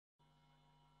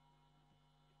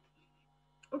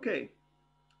Okay,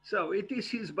 so it is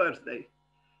his birthday.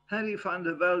 Henry van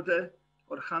der Velde,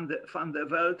 or van der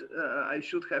Velde, I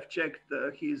should have checked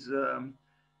the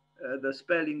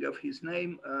spelling of his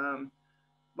name.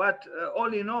 But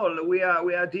all in all, we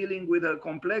are dealing with a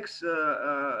complex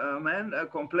man, a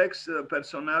complex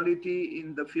personality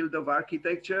in the field of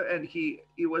architecture, and he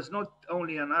was not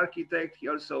only an architect; he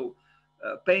also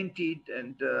painted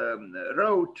and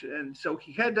wrote, and so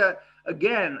he had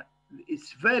again.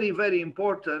 It's very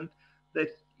important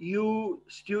that you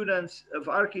students of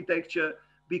architecture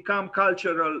become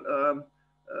cultural,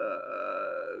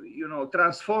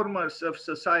 transformers of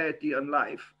society and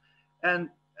life, and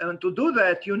to do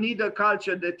that, you need a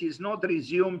culture that is not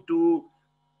resumed to,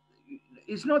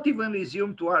 is not even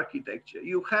resumed to architecture.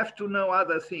 You have to know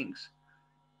other things.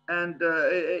 And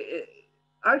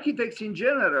architects in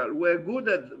general were good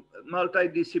at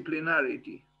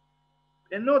multidisciplinarity.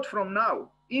 And not from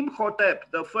now.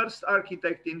 Imhotep, the first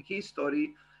architect in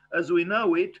history, as we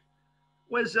know it,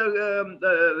 was a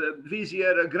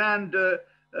vizier, a grand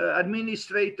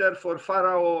administrator for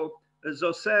Pharaoh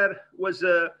Zoser, was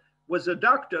a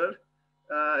doctor,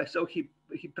 so he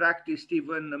practiced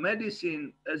even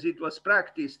medicine as it was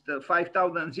practiced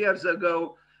 5,000 years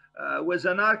ago, was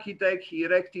an architect. He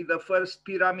erected the first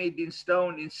pyramid in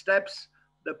stone in steps,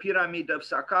 the pyramid of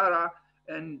Saqqara,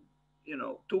 and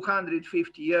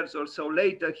 250 years or so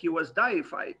later, he was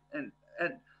deified. And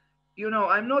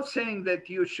I'm not saying that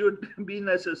you should be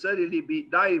necessarily be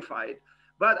deified,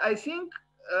 but I think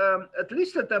at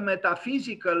least at a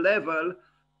metaphysical level,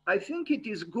 I think it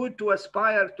is good to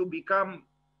aspire to become,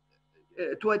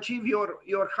 to achieve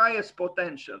your highest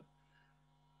potential.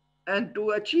 And to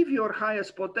achieve your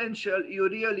highest potential, you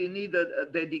really need a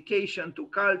dedication to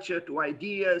culture, to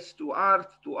ideas, to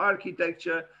art, to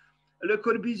architecture. Le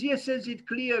Corbusier says it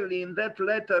clearly in that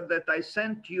letter that I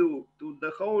sent you to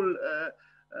the whole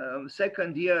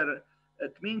second year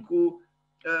at MINCU,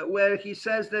 where he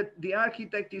says that the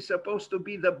architect is supposed to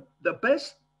be the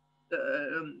best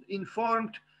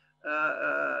informed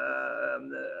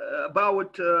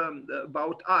about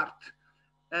art.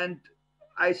 And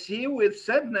I see with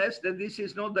sadness that this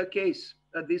is not the case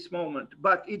at this moment,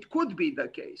 but it could be the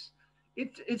case.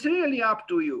 It's really up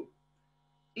to you.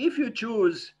 If you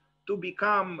choose to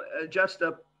become just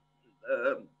a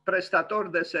prestator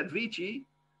de servici,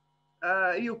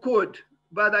 you could,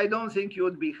 but I don't think you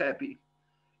would be happy.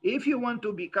 If you want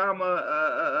to become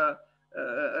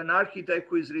an architect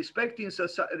who is respected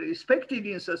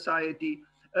in society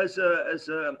as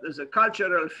a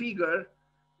cultural figure,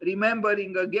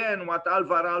 remembering again what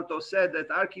Alvar Aalto said,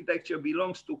 that architecture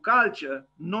belongs to culture,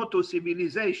 not to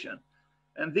civilization.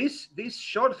 And this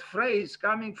short phrase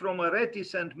coming from a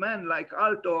reticent man like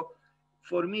Aalto,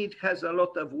 for me, it has a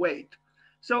lot of weight.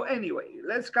 So anyway,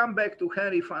 let's come back to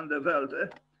Henry van der Velde.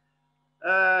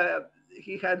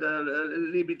 He had a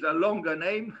little bit a longer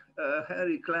name,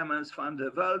 Henry Clemens van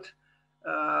der Velde.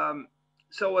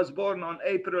 So was born on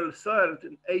April 3rd,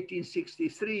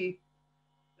 1863.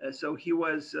 So he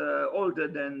was older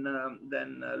than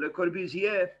Le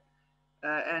Corbusier,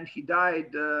 and he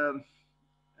died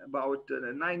about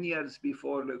 9 years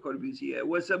before Le Corbusier.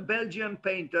 Was a Belgian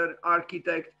painter,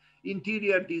 architect,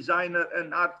 interior designer,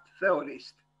 and art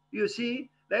theorist. You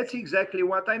see, that's exactly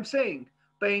what I'm saying.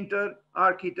 Painter,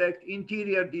 architect,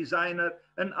 interior designer,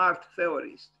 and art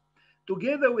theorist.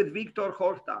 Together with Victor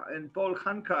Horta and Paul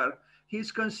Hankar,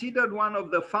 he's considered one of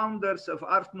the founders of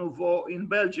Art Nouveau in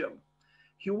Belgium.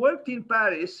 He worked in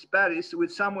Paris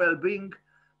with Samuel Bring,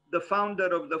 the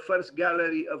founder of the first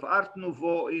gallery of Art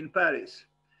Nouveau in Paris.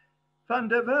 Van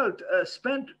der Velde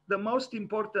spent the most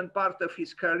important part of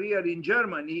his career in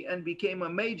Germany and became a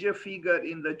major figure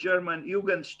in the German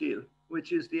Jugendstil,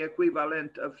 which is the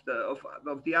equivalent of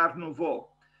the Art Nouveau.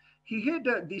 He had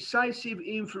a decisive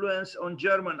influence on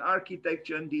German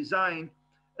architecture and design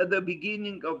at the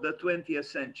beginning of the 20th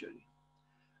century.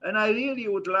 And I really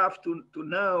would love to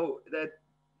know that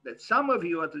some of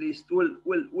you at least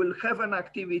will have an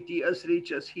activity as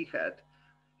rich as he had.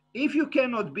 If you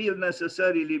cannot build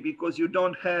necessarily because you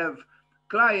don't have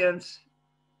clients,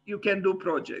 you can do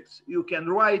projects. You can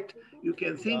write, you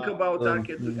can think about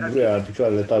architecture.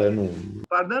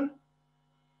 Pardon?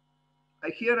 I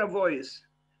hear a voice.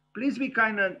 Please be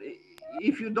kind and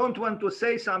if you don't want to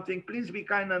say something, please be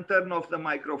kind and turn off the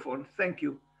microphone. Thank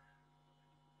you.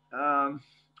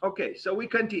 Okay, so we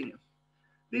continue.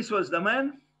 This was the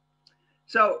man.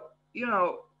 So,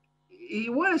 he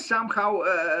was somehow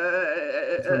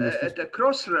at a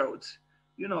crossroads,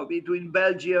 between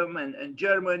Belgium and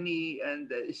Germany.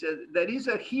 And so there is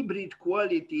a hybrid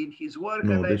quality in his work.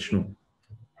 No, and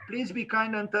please be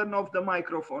kind and turn off the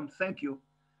microphone. Thank you.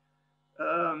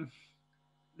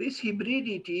 this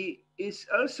hybridity is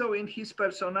also in his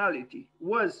personality,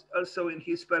 was also in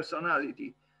his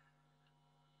personality.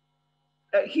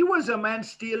 He was a man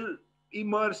still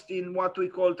immersed in what we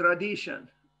call tradition,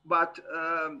 but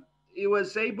he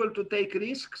was able to take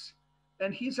risks,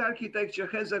 and his architecture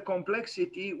has a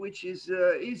complexity which is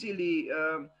easily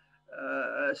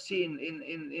seen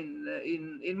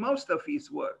in most of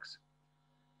his works.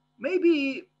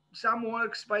 Maybe some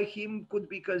works by him could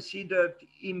be considered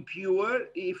impure,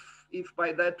 if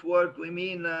by that word we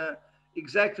mean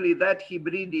exactly that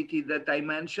hybridity that I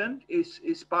mentioned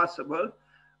is possible.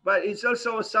 But it's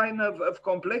also a sign of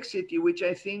complexity, which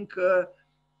I think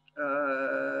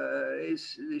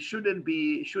shouldn't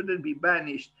be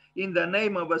banished in the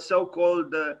name of a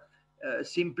so-called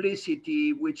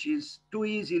simplicity, which is too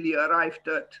easily arrived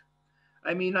at.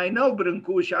 I mean, I know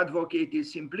Brâncuș advocated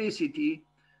simplicity,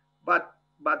 but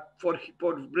for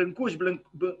Brâncuș,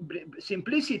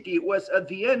 simplicity was at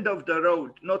the end of the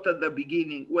road, not at the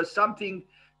beginning. Was something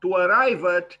to arrive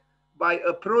at by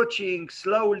approaching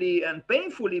slowly and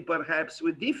painfully, perhaps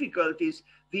with difficulties,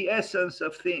 the essence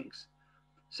of things.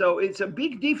 So it's a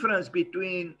big difference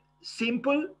between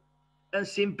simple and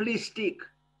simplistic.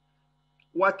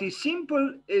 What is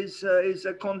simple is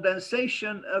a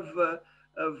condensation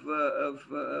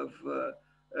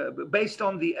based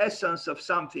on the essence of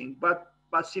something, but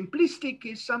simplistic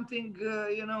is something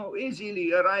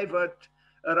easily arrived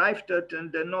at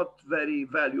and not very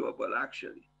valuable,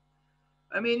 actually.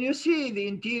 I mean, you see the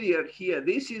interior here.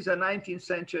 This is a 19th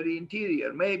century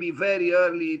interior, maybe very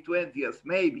early 20th,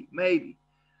 maybe.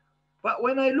 But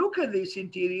when I look at this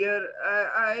interior,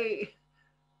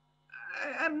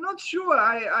 I'm not sure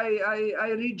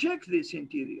I reject this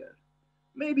interior.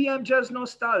 Maybe I'm just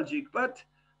nostalgic, but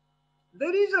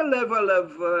there is a level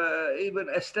of even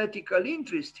aesthetical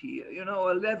interest here,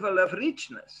 a level of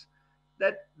richness.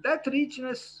 That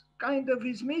richness kind of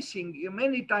is missing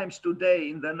many times today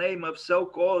in the name of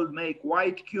so-called make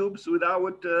white cubes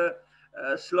without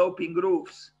sloping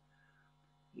roofs.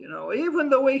 Even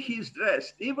the way he's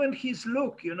dressed, even his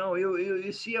look,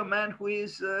 you see a man who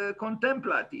is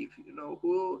contemplative,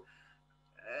 who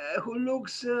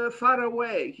looks far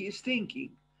away. He's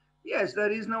thinking. Yes, there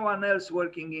is no one else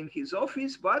working in his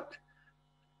office, but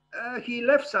he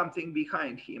left something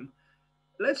behind him.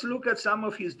 Let's look at some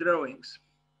of his drawings.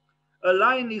 A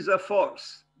line is a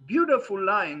force. Beautiful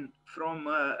line from,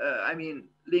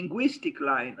 linguistic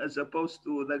line as opposed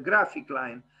to the graphic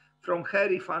line from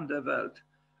Harry van der Velde.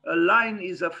 A line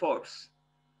is a force.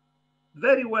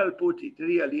 Very well put it,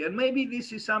 really. And maybe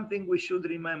this is something we should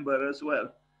remember as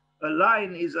well. A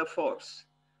line is a force,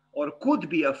 or could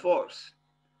be a force.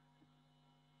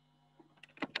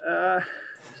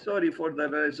 Sorry for the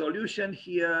resolution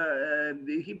here.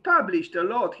 He published a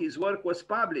lot. His work was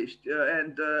published,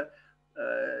 and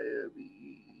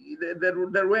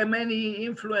there were many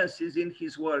influences in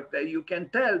his work that you can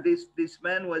tell this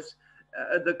man was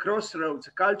at the crossroads,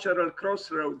 cultural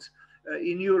crossroads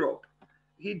in Europe.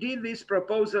 He did this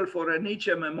proposal for a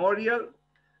Nietzsche memorial.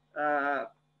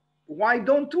 Why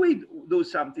don't we do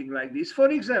something like this? For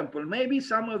example, maybe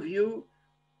some of you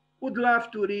would love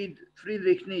to read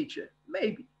Friedrich Nietzsche,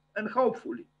 maybe, and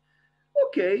hopefully.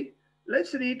 Okay,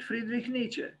 let's read Friedrich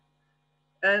Nietzsche.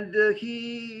 And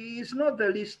he is not the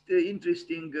least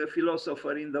interesting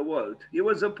philosopher in the world. He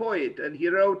was a poet and he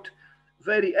wrote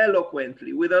very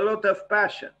eloquently with a lot of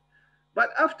passion.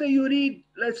 But after you read,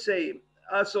 let's say,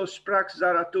 Also sprach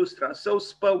Zarathustra, so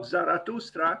spoke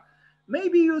Zarathustra,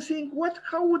 maybe you think,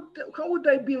 how would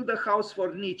I build a house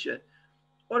for Nietzsche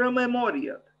or a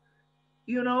memorial?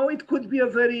 It could be a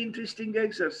very interesting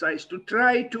exercise to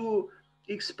try to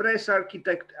express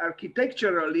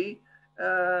architecturally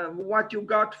what you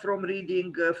got from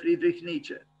reading Friedrich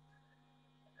Nietzsche.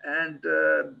 And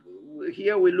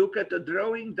here we look at a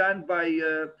drawing done by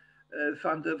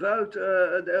van der Velde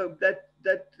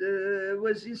that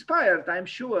was inspired, I'm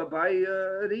sure, by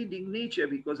reading Nietzsche,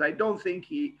 because I don't think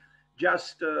he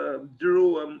just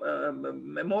drew a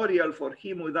memorial for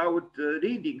him without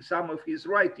reading some of his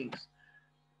writings.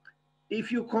 If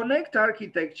you connect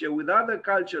architecture with other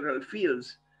cultural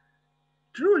fields,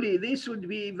 truly this would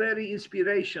be very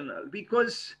inspirational,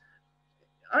 because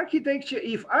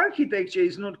if architecture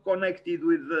is not connected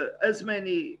with as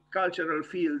many cultural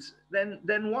fields,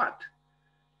 then what?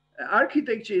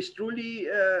 Architecture is truly,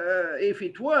 if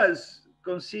it was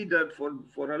considered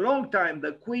for a long time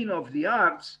the queen of the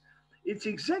arts, it's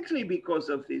exactly because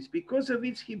of this, because of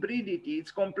its hybridity, its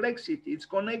complexity, its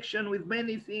connection with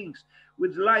many things,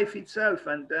 with life itself.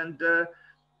 And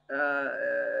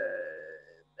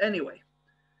anyway.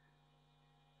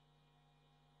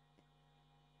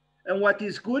 And what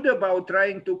is good about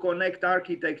trying to connect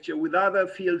architecture with other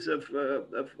fields of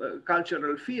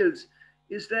cultural fields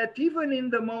is that even in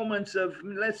the moments of,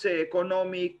 let's say,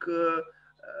 economic,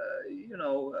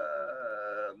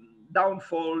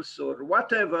 downfalls or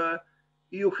whatever,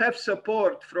 you have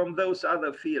support from those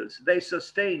other fields. They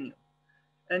sustain you.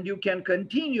 And you can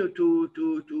continue to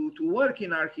work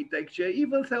in architecture,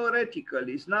 even theoretically.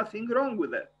 There's nothing wrong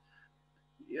with that.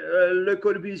 Le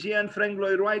Corbusier and Frank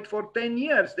Lloyd Wright for 10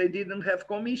 years, they didn't have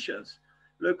commissions.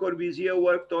 Le Corbusier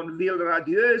worked on Ville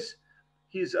Radieuse,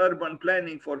 his urban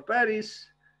planning for Paris.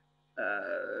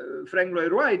 Frank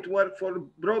Lloyd Wright worked for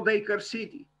Broadacre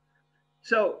City.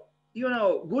 So,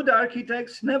 good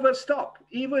architects never stop,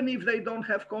 even if they don't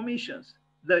have commissions.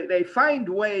 They find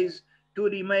ways to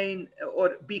remain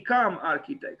or become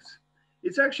architects.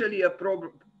 It's actually a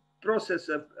process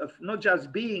of not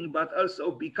just being, but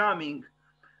also becoming.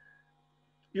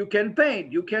 You can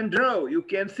paint, you can draw, you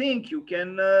can think, you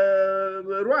can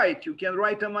write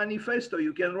a manifesto,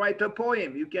 you can write a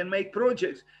poem, you can make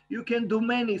projects, you can do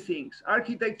many things.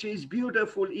 Architecture is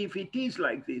beautiful if it is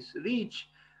like this, rich,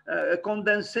 a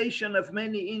condensation of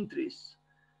many interests.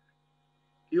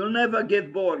 You'll never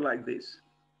get bored like this.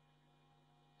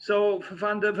 So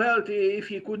Van der Velde, if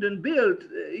he couldn't build,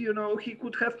 he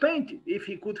could have painted. If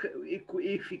he could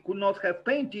not have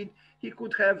painted, he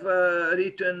could have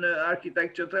written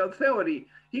architectural theory.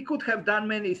 He could have done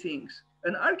many things.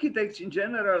 And architects in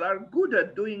general are good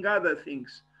at doing other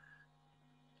things.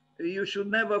 You should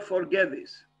never forget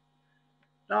this.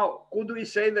 Now, could we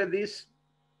say that this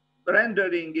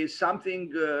rendering is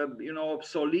something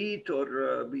obsolete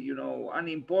or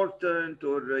unimportant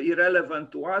or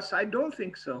irrelevant to us? I don't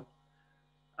think so.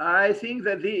 I think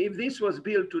that if this was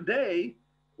built today,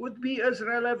 would be as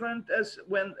relevant as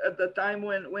at the time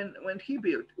when he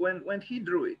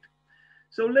drew it.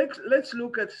 So let's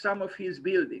look at some of his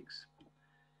buildings.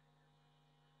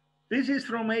 This is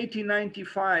from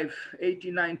 1895,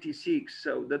 1896,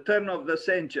 so the turn of the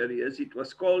century, as it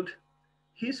was called.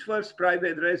 His first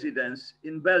private residence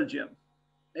in Belgium,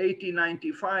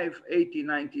 1895,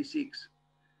 1896.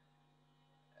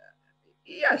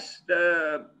 Yes,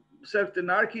 certain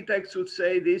architects would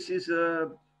say this is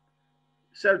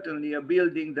certainly a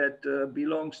building that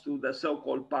belongs to the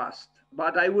so-called past,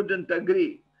 but I wouldn't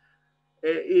agree.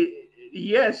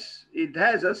 Yes, it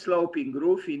has a sloping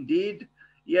roof, indeed.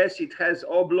 Yes, it has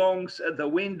oblongs at the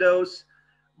windows,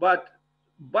 but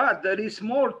there is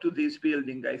more to this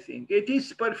building, I think. It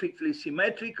is perfectly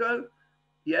symmetrical.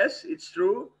 Yes, it's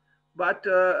true. But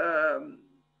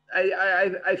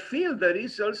I feel there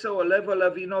is also a level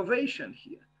of innovation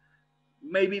here.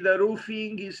 Maybe the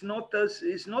roofing it's not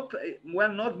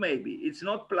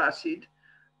placid.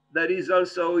 There is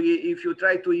also, if you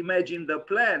try to imagine the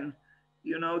plan,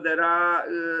 there are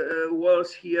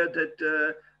walls here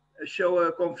that show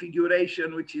a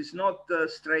configuration which is not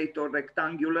straight or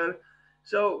rectangular.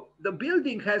 So the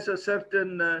building has a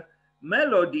certain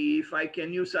melody, if I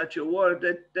can use such a word,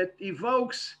 that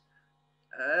evokes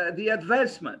the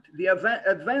advancement.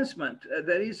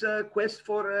 There is a quest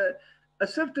for a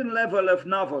certain level of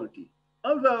novelty.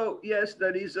 Although, yes,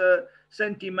 there is a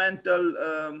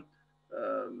sentimental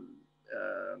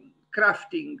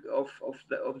crafting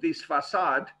of this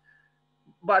facade,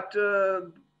 but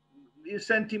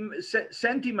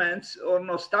sentiments or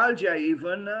nostalgia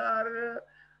even are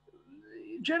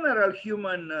general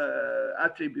human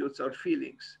attributes or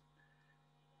feelings.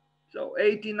 So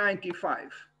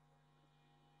 1895.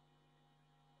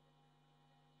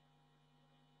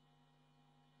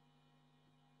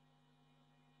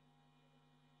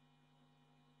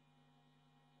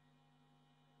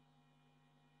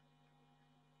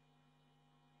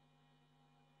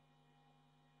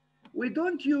 We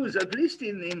don't use, at least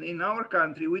in our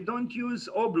country, we don't use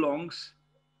oblongs,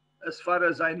 as far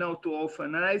as I know, too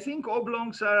often. And I think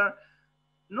oblongs are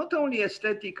not only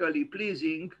aesthetically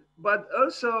pleasing, but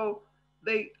also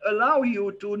they allow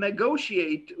you to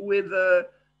negotiate with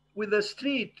the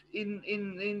street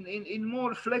in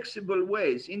more flexible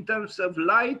ways, in terms of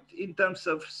light, in terms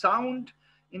of sound,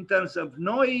 in terms of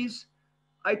noise.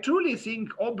 I truly think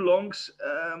oblongs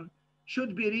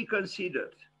should be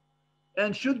reconsidered.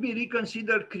 And should be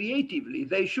reconsidered creatively.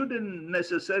 They shouldn't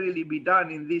necessarily be done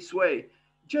in this way.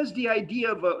 Just the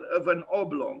idea of an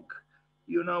oblong,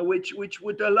 which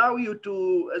would allow you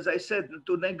to, as I said,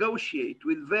 to negotiate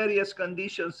with various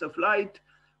conditions of light,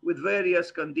 with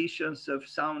various conditions of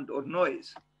sound or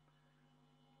noise.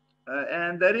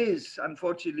 And there is,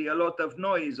 unfortunately, a lot of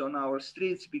noise on our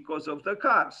streets because of the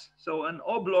cars. So an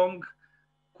oblong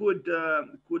could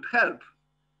help.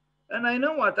 And I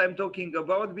know what I'm talking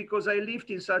about because I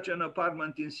lived in such an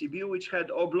apartment in Sibiu, which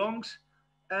had oblongs,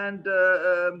 and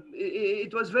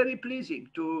it was very pleasing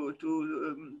to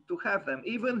have them.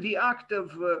 Even the act of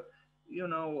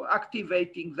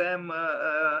activating them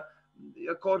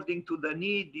according to the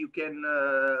need, you can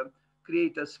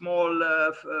create a small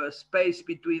space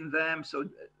between them, so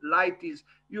light is,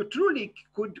 you truly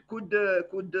could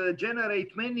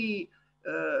generate many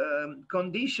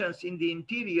conditions in the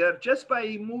interior just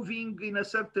by moving in a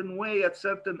certain way at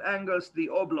certain angles the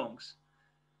oblongs.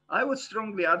 I would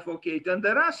strongly advocate, and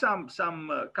there are some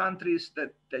countries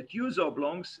that use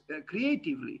oblongs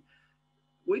creatively.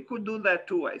 We could do that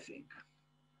too, I think.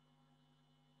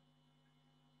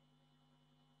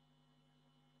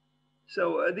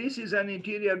 So this is an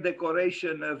interior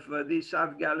decoration of this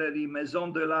art gallery,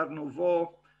 Maison de l'Art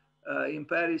Nouveau in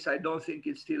Paris. I don't think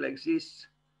it still exists.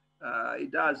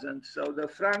 It doesn't. So the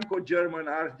Franco-German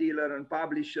art dealer and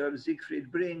publisher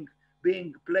Siegfried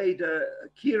Bing played a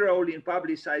key role in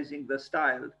publicizing the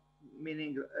style,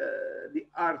 meaning the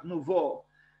Art Nouveau.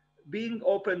 Bing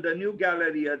opened a new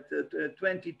gallery at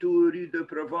 22 Rue de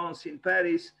Provence in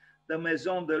Paris, the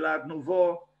Maison de l'Art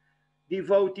Nouveau,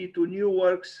 devoted to new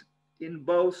works in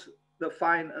both the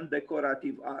fine and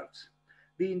decorative arts.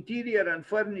 The interior and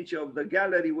furniture of the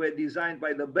gallery were designed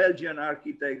by the Belgian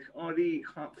architect Henri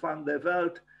van der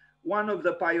Velde, one of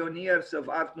the pioneers of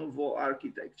Art Nouveau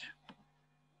architecture.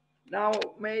 Now,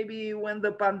 maybe when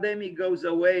the pandemic goes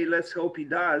away, let's hope it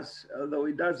does, although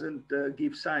it doesn't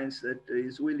give signs that it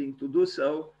is willing to do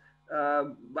so,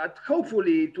 but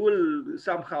hopefully it will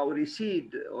somehow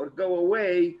recede or go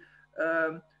away.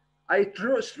 I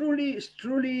truly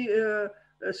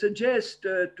suggest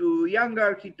to young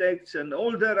architects and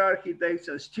older architects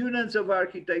and students of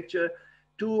architecture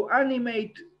to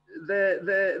animate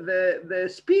the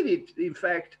spirit, in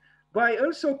fact, by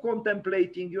also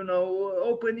contemplating,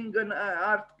 opening an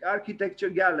architecture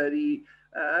gallery,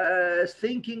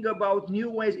 thinking about new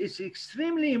ways. It's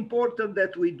extremely important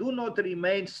that we do not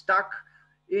remain stuck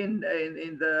in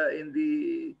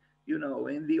the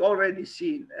already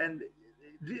seen. And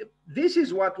this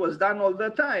is what was done all the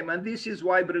time. And this is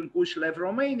why Brâncuș left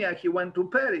Romania. He went to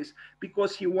Paris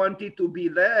because he wanted to be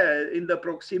there in the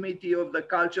proximity of the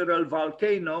cultural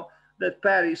volcano that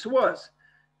Paris was.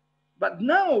 But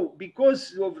now,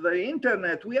 because of the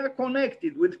internet, we are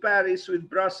connected with Paris, with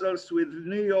Brussels, with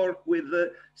New York, with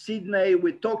Sydney,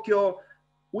 with Tokyo.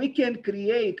 We can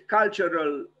create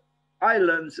cultural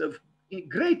islands of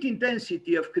great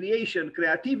intensity of creation,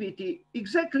 creativity,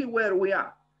 exactly where we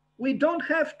are. We don't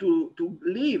have to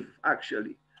live,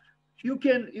 actually. You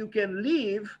can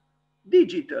live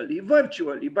digitally,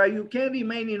 virtually, but you can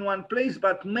remain in one place,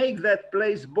 but make that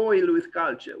place boil with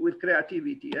culture, with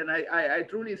creativity. And I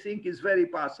truly think it's very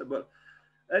possible.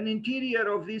 An interior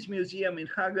of this museum in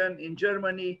Hagen, in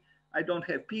Germany, I don't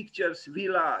have pictures,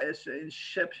 Villa in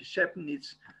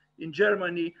Schepnitz in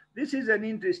Germany. This is an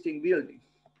interesting building.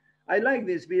 I like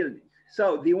this building.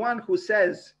 So the one who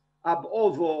says ab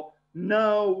ovo,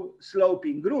 no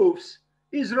sloping roofs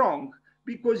is wrong,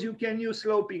 because you can use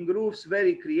sloping roofs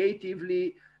very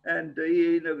creatively and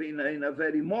in a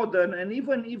very modern and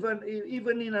even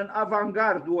in an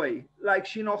avant-garde way, like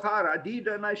Shinohara did,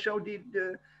 and I showed it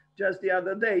just the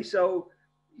other day. So,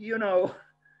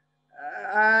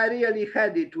 I really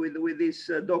had it with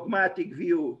this dogmatic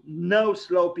view, no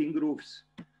sloping roofs.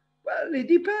 Well, it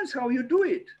depends how you do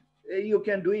it. You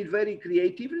can do it very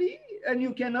creatively, and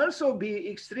you can also be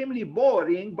extremely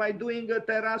boring by doing a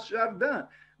terrace jardin,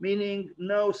 meaning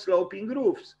no sloping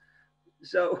roofs.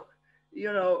 So, we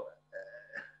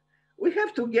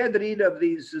have to get rid of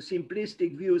these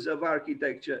simplistic views of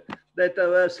architecture, that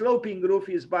a sloping roof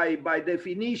is by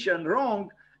definition wrong,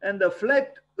 and a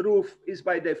flat roof is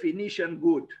by definition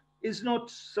good. It's not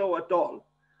so at all.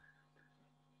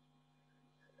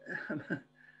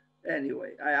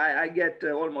 Anyway, I get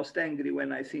almost angry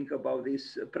when I think about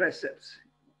these precepts,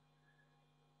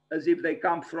 as if they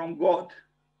come from God.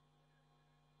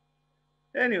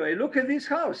 Anyway, look at this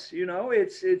house.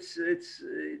 It's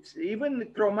even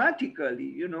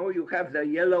chromatically. You have the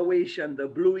yellowish and the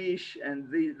bluish,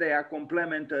 and they are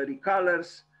complementary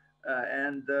colors.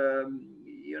 The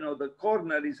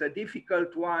corner is a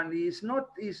difficult one. He's not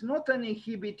an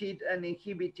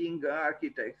inhibiting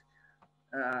architect.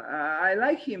 I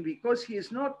like him because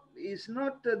he's not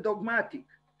dogmatic,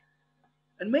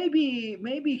 and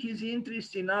maybe his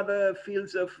interest in other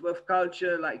fields of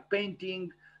culture like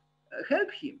painting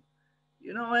help him,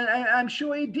 and I'm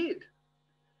sure he did.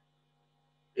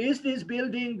 Is this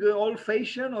building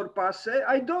old-fashioned or passé?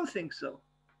 I don't think so.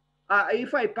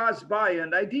 If I pass by,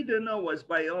 and I didn't know was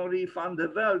by Henri van der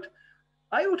Velde,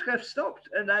 I would have stopped,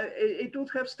 and it would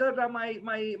have stirred up my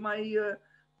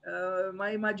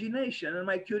imagination and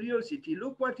my curiosity.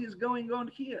 Look what is going on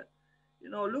here.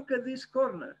 Look at this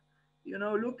corner.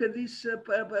 Look at these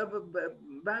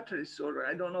batteries, or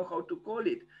I don't know how to call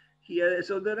it here.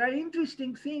 So there are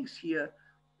interesting things here.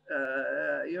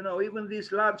 Even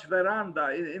this large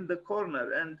veranda in the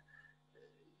corner, and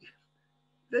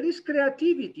there is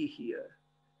creativity here.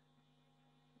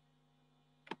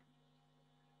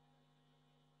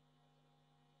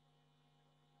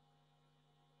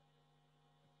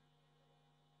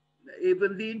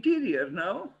 Even the interior,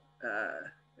 no?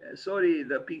 Sorry,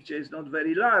 the picture is not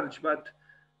very large, but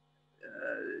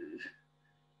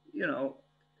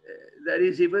there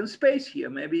is even space here.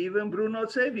 Maybe even Bruno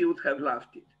Zevi would have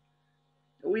loved it.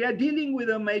 We are dealing with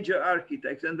a major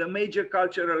architect and a major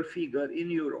cultural figure in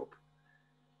Europe.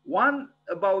 One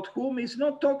about whom is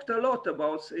not talked a lot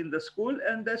about in the school,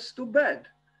 and that's too bad.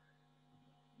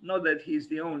 Not that he's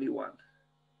the only one.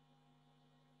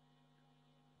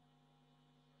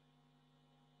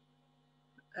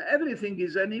 Everything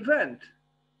is an event,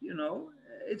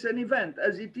 it's an event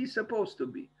as it is supposed to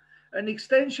be. An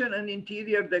extension and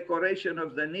interior decoration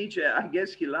of the Nietzsche, I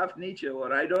guess he loved Nietzsche,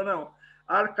 or I don't know,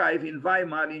 archive in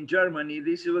Weimar in Germany.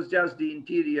 This was just the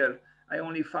interior. I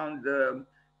only found the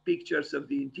pictures of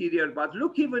the interior, but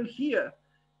look even here,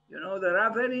 there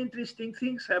are very interesting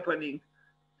things happening.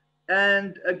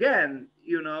 And again,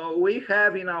 we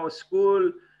have in our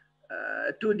school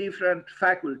two different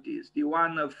faculties, the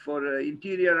one for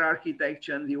interior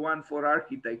architecture and the one for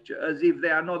architecture, as if they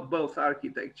are not both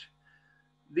architecture.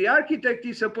 The architect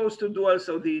is supposed to do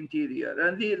also the interior,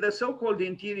 and the so-called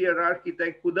interior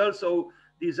architect could also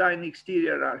design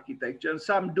exterior architecture, and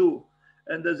some do.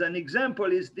 And as an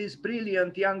example is this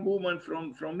brilliant young woman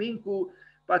from INCU,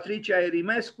 Patricia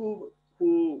Erimescu,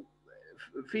 who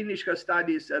finished her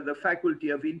studies at the Faculty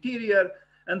of Interior,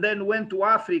 and then went to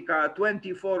Africa at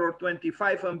 24 or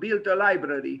 25 and built a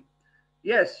library.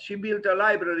 Yes, she built a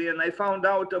library, and I found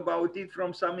out about it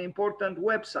from some important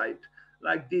website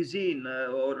like Design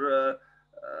or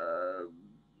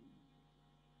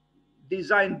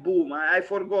Design Boom. I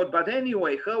forgot, but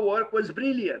anyway, her work was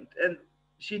brilliant, and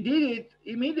she did it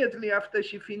immediately after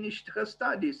she finished her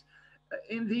studies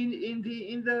in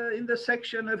the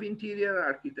section of interior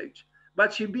architecture.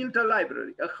 But she built a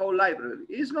library, a whole library.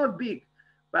 It's not big,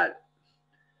 but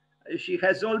she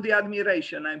has all the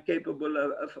admiration I'm capable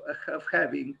of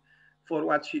having for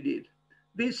what she did.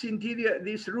 This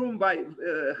room by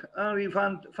Henri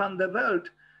van der Velde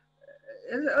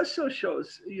also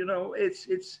shows, it's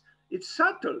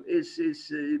subtle. This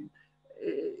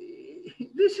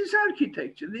is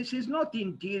architecture. This is not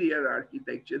interior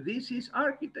architecture. This is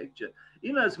architecture.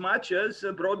 In as much as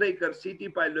Broadacre City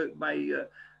by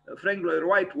Frank Lloyd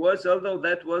Wright was, although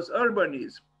that was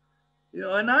urbanism.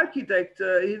 An architect,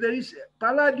 there is,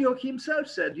 Palladio himself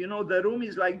said, the room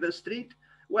is like the street.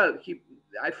 Well,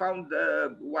 I found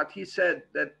what he said,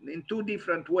 that in two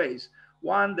different ways.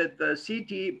 One, that the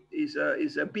city is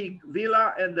a big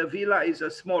villa and the villa is a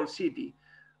small city.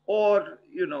 Or,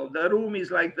 the room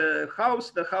is like the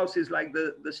house is like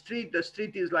the street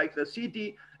is like the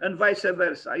city, and vice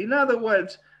versa. In other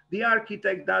words, the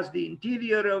architect does the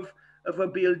interior of a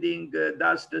building,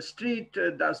 does the street,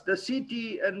 does the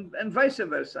city, and vice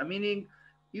versa. Meaning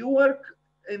you work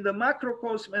in the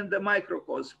macrocosm and the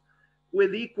microcosm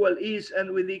with equal ease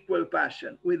and with equal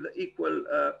passion, with equal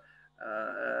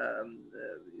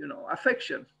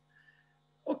affection.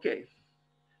 Okay.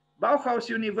 Bauhaus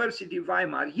University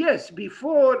Weimar. Yes,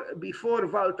 before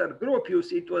Walter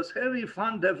Gropius, it was Henri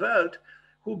van der Velde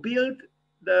who built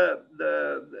the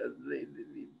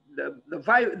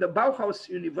Bauhaus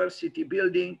University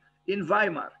building in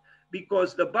Weimar,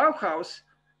 because the Bauhaus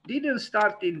didn't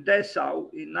start in Dessau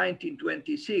in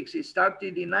 1926. It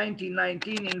started in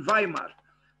 1919 in Weimar.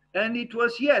 And it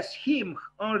was, yes, him,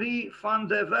 Henri van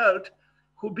der Velde,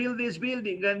 who built this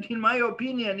building. And in my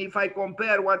opinion, if I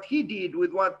compare what he did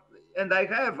with what, and I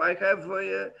have a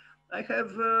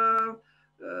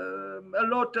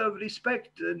lot of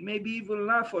respect, and maybe even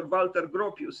love for Walter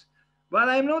Gropius. But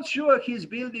I'm not sure his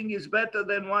building is better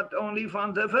than what Henri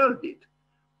van der Velde did.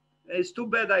 It's too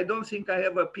bad I don't think I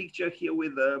have a picture here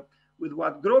with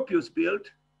what Gropius built.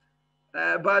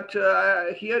 But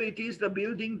here it is, the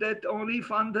building that Henri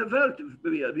van der Velde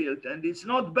built, and it's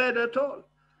not bad at all.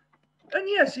 And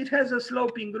yes, it has a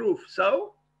sloping roof.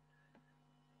 So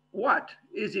what?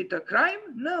 Is it a crime?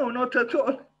 No, not at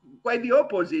all. Quite the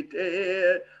opposite.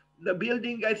 The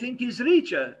building, I think, is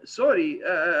richer. Sorry,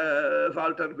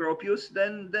 Walter Gropius,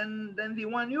 than the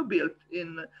one you built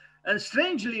in. And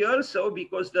strangely also,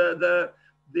 because the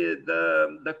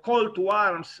the call to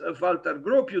arms of Walter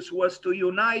Gropius was to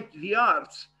unite the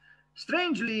arts.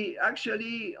 Strangely,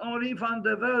 actually, Henri van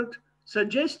der Velde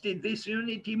suggested this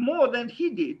unity more than he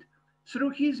did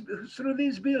through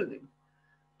this building.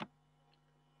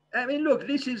 I mean, look,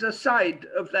 this is a side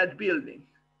of that building.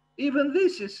 Even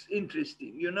this is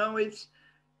interesting, you know, it's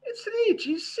rich,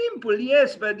 it's simple,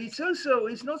 yes, but it's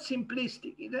not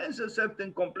simplistic. It has a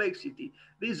certain complexity.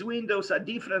 These windows are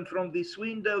different from this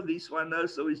window. This one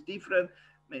also is different.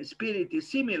 I mean, spirit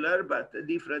is similar, but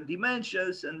different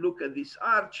dimensions. And look at this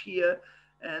arch here.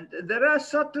 And there are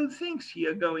subtle things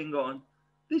here going on.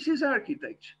 This is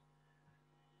architecture.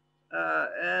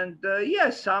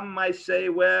 Yes, some might say,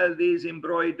 well, these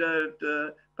embroidered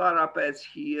parapets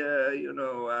here, you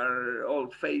know, are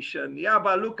old-fashioned. Yeah,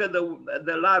 but look at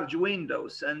the large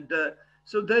windows. And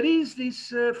so there is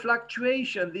this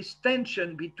fluctuation, this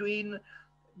tension between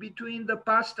the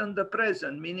past and the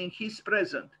present, meaning his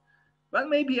present, but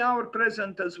maybe our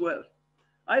present as well.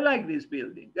 I like this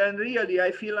building. And really,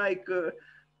 I feel like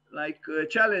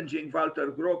challenging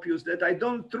Walter Gropius, that I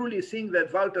don't truly think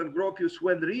that Walter Gropius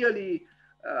went really,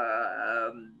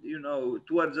 you know,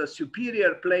 towards a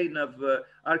superior plane of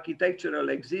architectural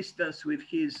existence with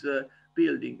his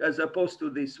building, as opposed to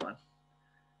this one.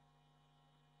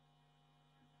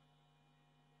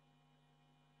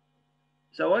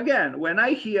 So again, when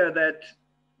I hear that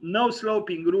no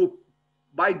sloping roof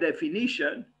by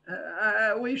definition,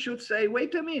 we should say,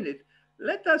 wait a minute,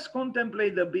 let us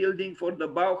contemplate the building for the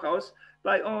Bauhaus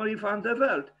by Henri van der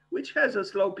Velde, which has a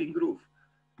sloping roof,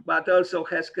 but also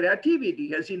has creativity,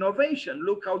 has innovation.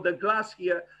 Look how the glass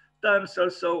here turns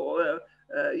also,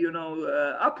 you know,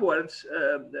 upwards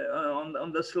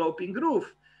on the sloping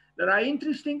roof. There are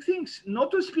interesting things,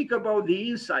 not to speak about the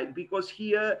inside, because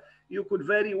here you could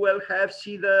very well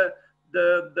see the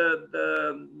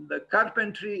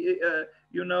carpentry,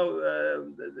 you know,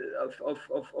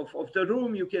 of the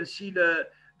room. You can see the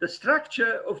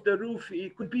structure of the roof.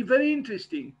 It could be very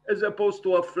interesting, as opposed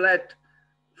to a flat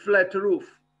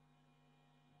roof.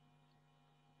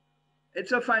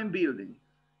 It's a fine building.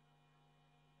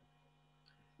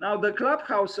 Now, the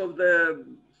clubhouse of the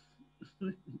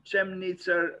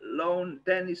Chemnitzer Lawn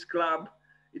Tennis Club,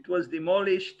 it was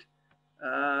demolished.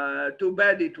 Too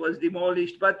bad it was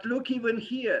demolished. But look, even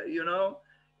here, you know,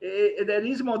 there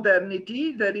is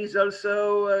modernity. There is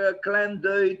also a clin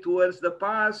d'oeil towards the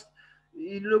past.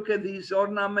 You look at these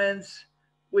ornaments,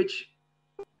 which,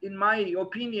 in my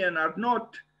opinion, are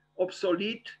not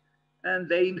obsolete, and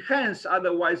they enhance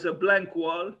otherwise a blank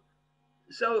wall.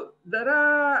 So there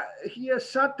are here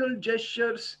subtle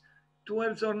gestures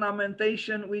towards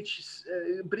ornamentation, which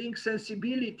bring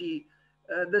sensibility,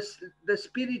 the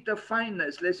spirit of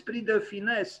fineness, l'esprit de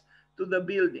finesse to the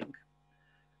building.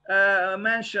 A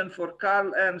mention for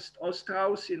Karl Ernst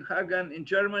Osthaus in Hagen in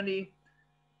Germany.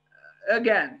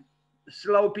 Again,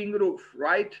 sloping roof,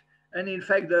 right? And in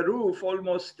fact, the roof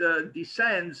almost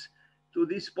descends to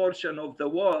this portion of the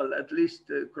wall, at least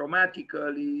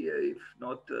chromatically, if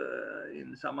not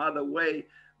in some other way.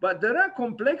 But there are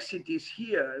complexities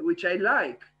here, which I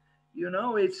like. You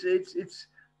know, it's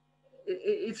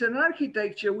an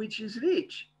architecture which is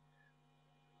rich.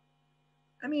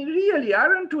 I mean, really,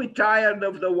 aren't we tired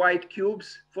of the white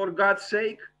cubes, for God's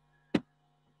sake?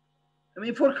 I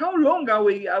mean, for how long are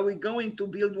we going to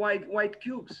build white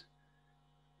cubes?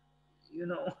 You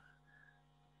know,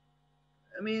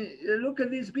 I mean, look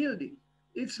at this building.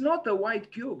 It's not a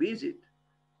white cube, is it?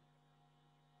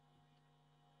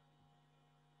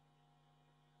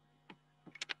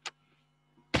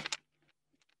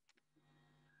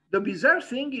 The bizarre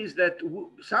thing is that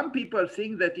some people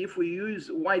think that if we use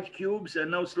white cubes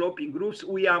and no sloping roofs,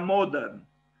 we are modern.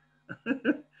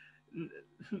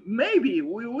 Maybe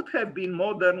we would have been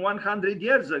modern 100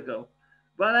 years ago,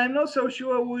 but I'm not so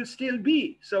sure we'll still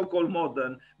be so-called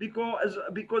modern,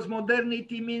 because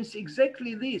modernity means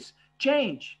exactly this,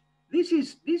 change. This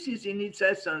is in its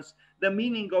essence the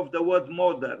meaning of the word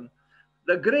modern.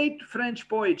 The great French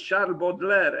poet Charles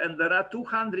Baudelaire, and there are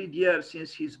 200 years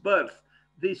since his birth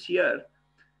this year.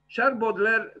 Charles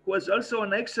Baudelaire was also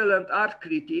an excellent art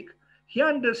critic. He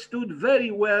understood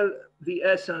very well the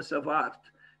essence of art.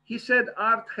 He said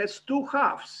art has two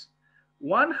halves.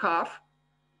 One half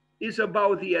is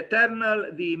about the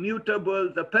eternal, the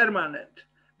immutable, the permanent.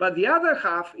 But the other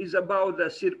half is about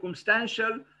the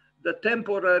circumstantial, the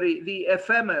temporary, the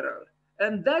ephemeral.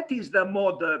 And that is the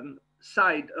modern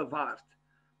side of art,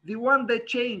 the one that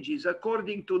changes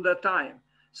according to the time.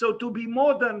 So to be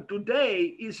modern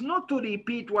today is not to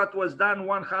repeat what was done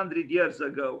 100 years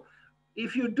ago.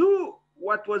 If you do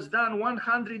what was done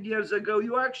 100 years ago,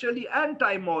 you're actually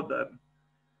anti-modern.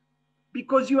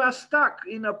 because you are stuck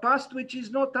in a past which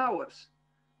is not ours.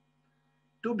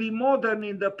 To be modern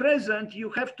in the present, you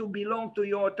have to belong to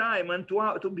your time, and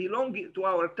to belong to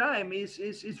our time is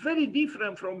very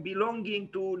different from belonging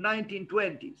to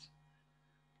 1920s.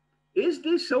 Is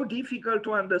this so difficult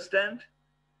to understand?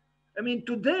 I mean,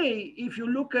 today, if you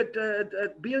look at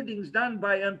buildings done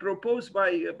by and proposed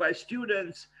by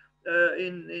students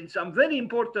in some very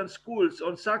important schools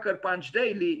on Sucker Punch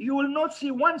Daily, you will not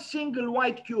see one single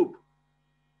white cube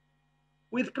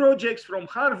with projects from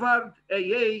Harvard,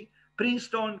 AA,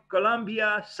 Princeton,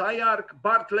 Columbia, SciArc,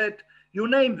 Bartlett, you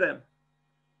name them.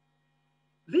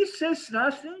 This says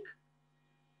nothing.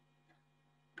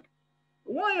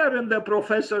 Why aren't the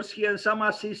professors here and some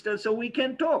assistants so we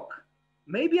can talk?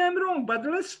 Maybe I'm wrong, but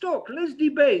let's talk, let's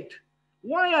debate.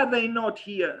 Why are they not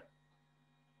here?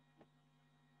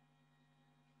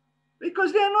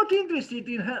 Because they are not interested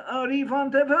in Henri van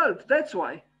der Velde, that's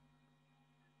why.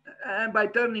 And by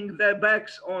turning their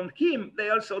backs on him, they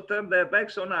also turn their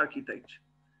backs on architecture.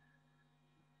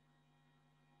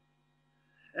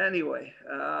 Anyway,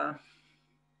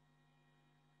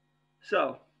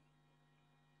 so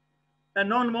a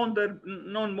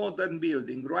non-modern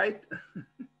building, right?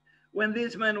 When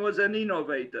this man was an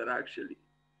innovator, actually.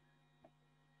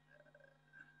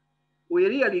 We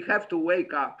really have to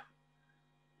wake up.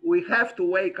 We have to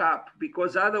wake up,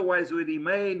 because otherwise we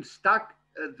remain stuck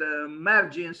at the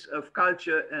margins of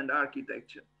culture and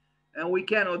architecture. And we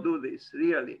cannot do this,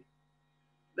 really.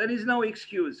 There is no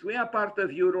excuse. We are part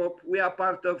of Europe. We are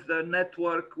part of the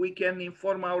network. We can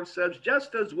inform ourselves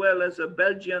just as well as a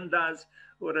Belgian does,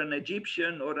 or an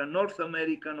Egyptian, or a North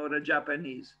American, or a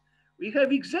Japanese. We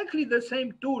have exactly the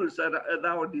same tools at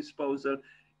our disposal.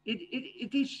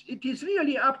 It is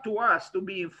really up to us to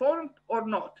be informed or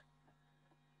not.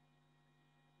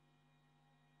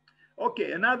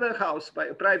 Okay, another house,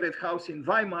 a private house in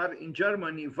Weimar, in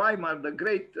Germany. Weimar, the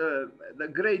great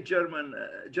German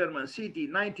city,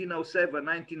 1907,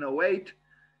 1908.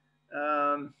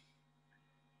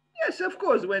 Yes, of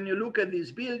course, when you look at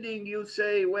this building, you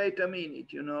say, wait a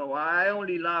minute, you know, I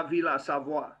only love Villa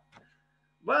Savoie.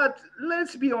 But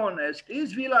let's be honest,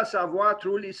 is Villa Savoie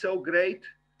truly so great?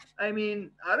 I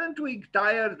mean, aren't we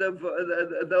tired of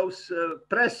those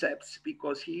precepts?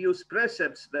 Because he used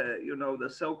precepts, you know, the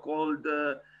so-called,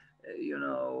 you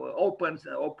know, open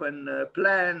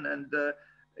plan. And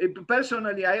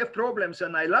personally, I have problems,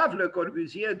 and I love Le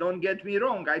Corbusier. Don't get me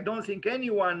wrong. I don't think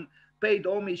anyone paid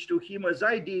homage to him as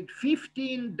I did.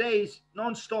 15 days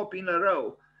non-stop in a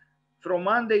row, from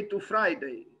Monday to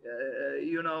Friday.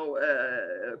 You know,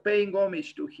 paying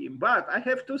homage to him. But I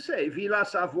have to say, Villa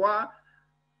Savoie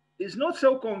is not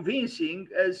so convincing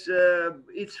as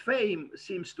its fame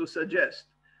seems to suggest.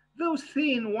 Those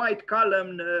thin white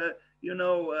column, you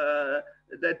know,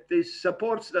 that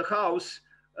supports the house,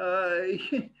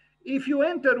 if you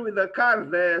enter with a car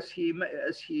there, as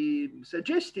he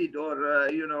suggested, or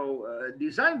you know,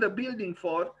 designed the building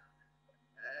for,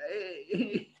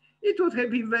 it would have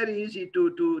been very easy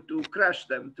to crush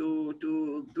them, to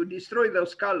destroy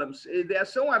those columns. They are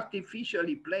so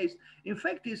artificially placed. In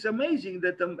fact, it's amazing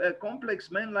that a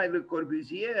complex man like Le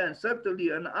Corbusier, and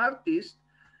certainly an artist,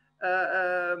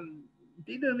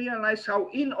 didn't realize how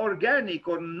inorganic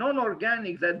or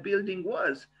non-organic that building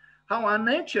was, how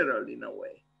unnatural in a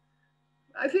way.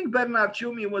 I think Bernard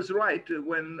Tschumi was right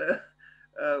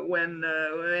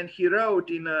when he wrote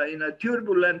in a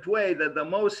turbulent way that the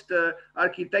most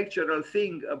architectural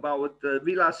thing about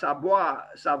Villa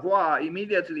Savoie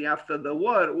immediately after the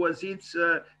war was its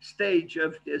state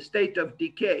of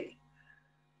decay.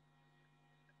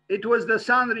 It was the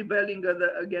son rebelling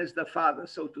against the father,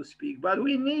 so to speak. But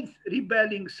we need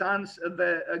rebelling sons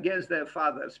against their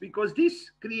fathers, because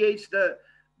this creates the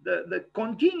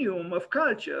continuum of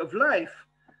culture, of life.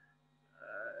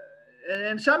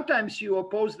 And sometimes you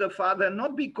oppose the father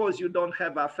not because you don't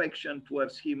have affection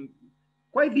towards him,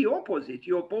 quite the opposite.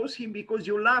 You oppose him because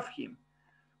you love him.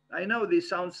 I know this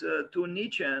sounds too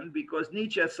Nietzschean, because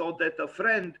Nietzsche thought that a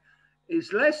friend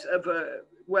is less of a,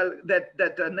 well,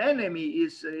 that an enemy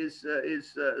is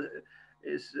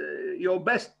your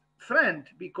best friend,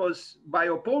 because by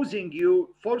opposing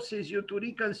you forces you to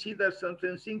reconsider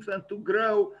certain things and to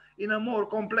grow in a more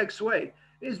complex way.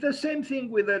 It's the same thing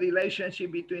with the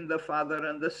relationship between the father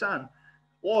and the son,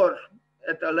 or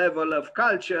at a level of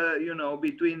culture, you know,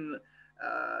 between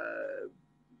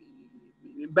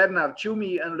Bernard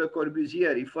Tschumi and Le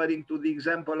Corbusier, referring to the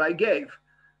example I gave.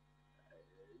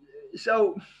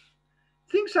 So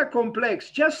things are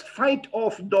complex. Just fight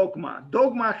off dogma.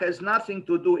 Dogma has nothing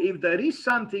to do. If there is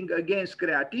something against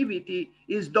creativity,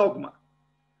 it's dogma.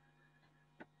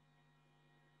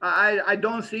 I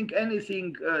don't think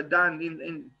anything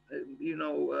done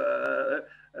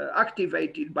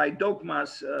activated by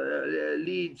dogmas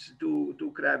leads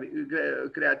to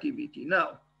creativity.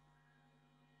 No.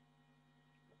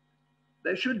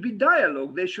 There should be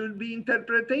dialogue. There should be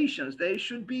interpretations. There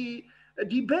should be a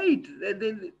debate.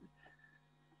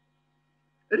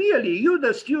 Really, you,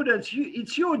 the students,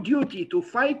 it's your duty to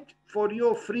fight for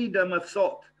your freedom of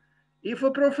thought. If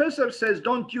a professor says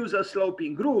don't use a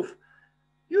sloping roof,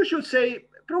 you should say,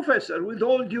 Professor, with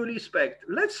all due respect,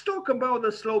 let's talk about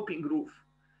the sloping roof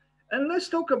and let's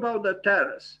talk about the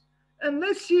terrace and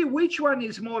let's see which one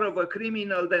is more of a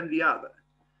criminal than the other.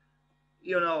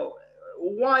 You know,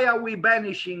 why are we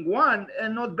banishing one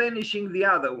and not banishing the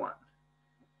other one?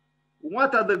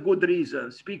 What are the good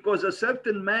reasons? Because a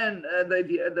certain man at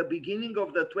the beginning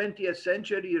of the 20th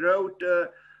century wrote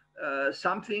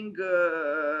something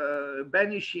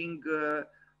banishing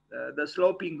the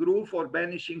sloping roof or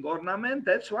banishing ornament.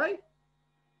 That's why.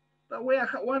 But we are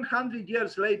 100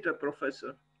 years later,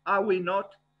 Professor. Are we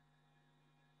not?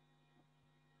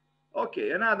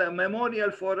 Okay, another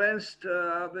memorial for Ernst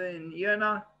in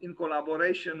Jena in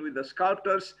collaboration with the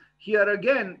sculptors. Here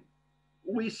again,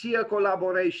 we see a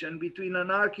collaboration between an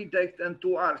architect and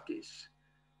two artists.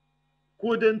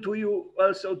 Couldn't you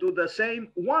also do the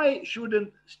same? Why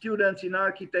shouldn't students in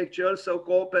architecture also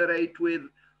cooperate with,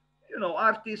 you know,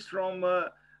 artists from,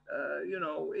 you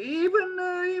know, even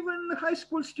high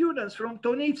school students from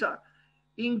Tonica?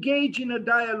 Engage in a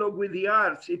dialogue with the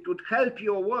arts. It would help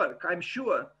your work, I'm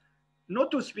sure.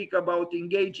 Not to speak about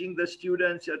engaging the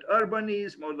students at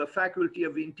urbanism or the Faculty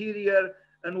of Interior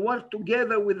and work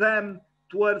together with them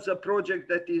towards a project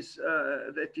that is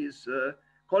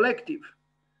collective.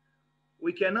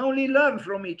 We can only learn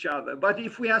from each other. But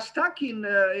if we are stuck in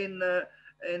our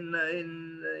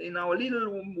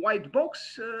little white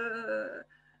box,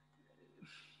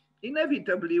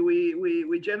 inevitably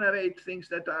we generate things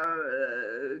that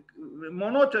are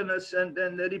monotonous and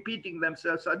repeating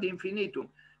themselves ad infinitum.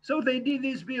 So they did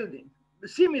this building,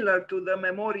 similar to the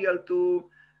memorial to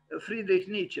Friedrich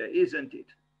Nietzsche, isn't it?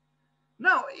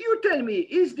 Now, you tell me,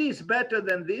 is this better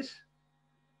than this?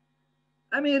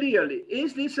 I mean, really,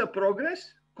 is this a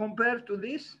progress compared to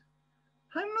this?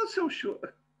 I'm not so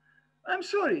sure. I'm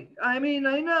sorry. I mean,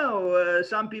 I know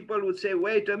some people would say,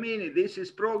 wait a minute, this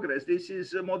is progress. This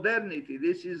is modernity.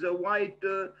 This is a white,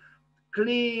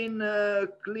 clean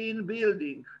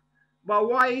building. But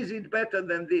why is it better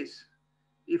than this?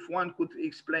 If one could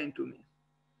explain to me.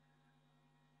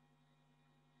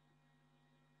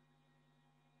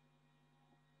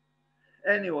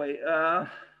 Anyway,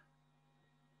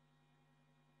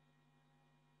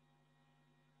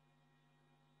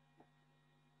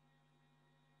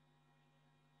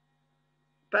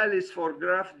 Palace for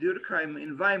Graf Durkheim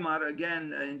in Weimar,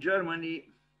 again in Germany.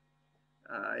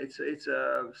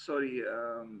 Sorry,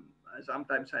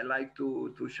 sometimes I like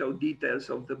to show details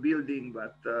of the building,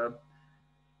 but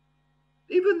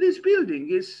even this building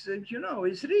is, you know,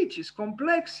 is rich, is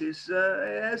complex, has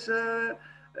a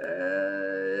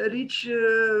rich,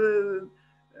 you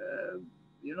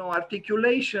know,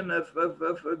 articulation of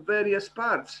various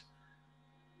parts.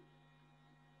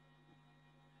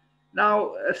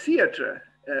 Now, a theater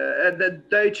at the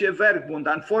Deutsche Werkbund,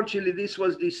 unfortunately, this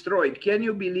was destroyed. Can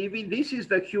you believe it? This is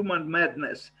the human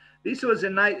madness. It was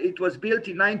built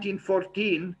in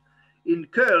 1914 in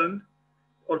Köln,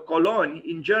 or Cologne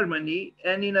in Germany,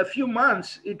 and in a few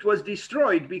months it was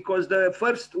destroyed because the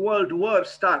First World War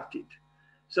started.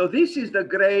 So this is the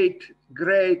great,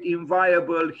 great,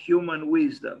 inviolable human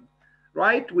wisdom,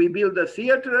 right? We built a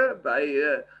theater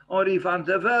by Henri van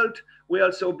der Velde. We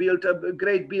also built a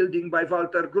great building by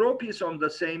Walter Gropius on the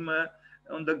same,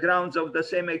 on the grounds of the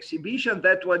same exhibition.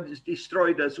 That was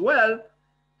destroyed as well.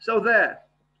 So there,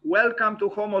 welcome to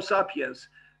Homo sapiens.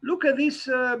 Look at this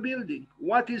building.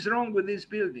 What is wrong with this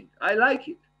building? I like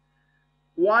it.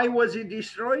 Why was it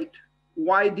destroyed?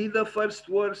 Why did the First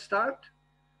War start?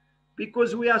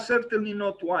 Because we are certainly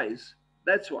not wise.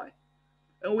 That's why.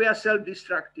 And we are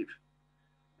self-destructive.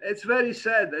 It's very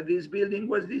sad that this building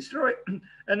was destroyed.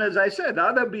 And as I said,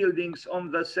 other buildings on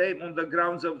the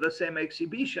grounds of the same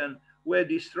exhibition were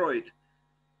destroyed.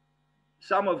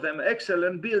 Some of them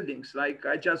excellent buildings, like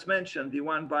I just mentioned, the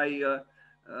one by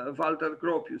Walter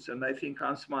Gropius and I think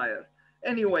Hans Meyer.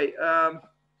 Anyway,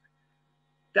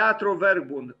 Teatro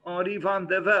Werkbund, Henri van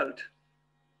der Velde,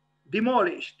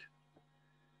 demolished.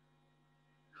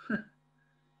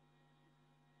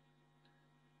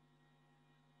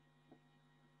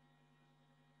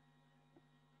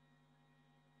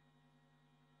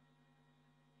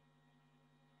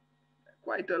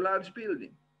 Quite a large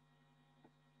building.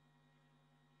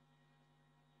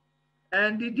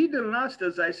 And it didn't last,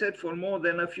 as I said, for more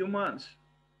than a few months.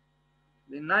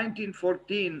 In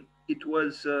 1914, it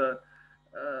was,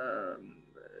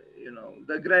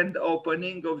 the grand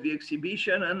opening of the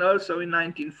exhibition. And also in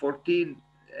 1914,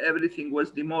 everything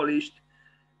was demolished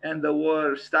and the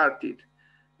war started.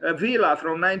 A villa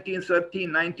from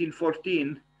 1913,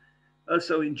 1914,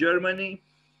 also in Germany.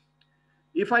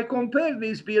 If I compare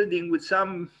this building with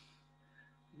some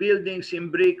buildings in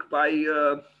brick by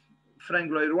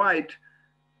Frank Lloyd Wright,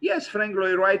 yes, Frank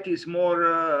Lloyd Wright is more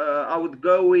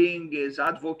outgoing, is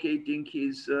advocating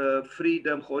his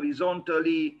freedom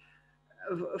horizontally.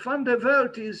 Van der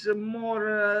Velde is more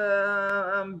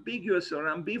ambiguous or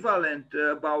ambivalent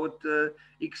about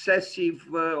excessive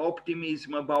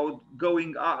optimism about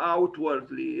going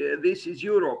outwardly. This is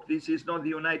Europe, this is not the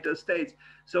United States.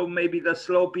 So maybe the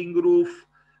sloping roof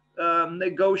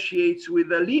negotiates with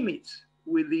the limits,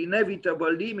 with the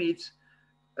inevitable limits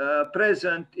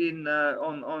present in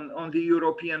on the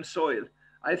European soil.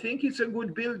 I think it's a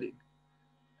good building,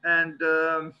 and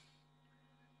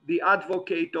the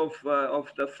advocate of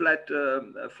the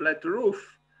flat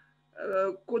roof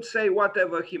could say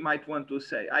whatever he might want to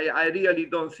say. I really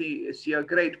don't see a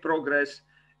great progress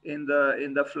in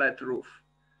the flat roof,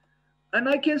 and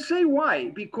I can say why.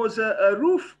 Because a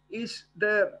roof is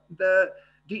the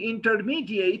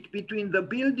intermediate between the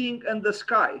building and the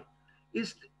sky.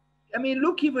 I mean,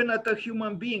 look even at a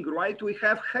human being, right? We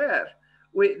have hair.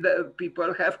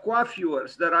 People have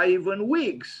coiffures. There are even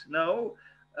wigs, no?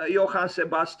 Johann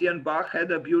Sebastian Bach had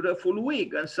a beautiful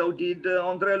wig, and so did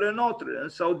André Le Nôtre,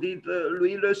 and so did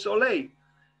Louis Le Soleil.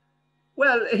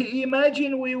 Well,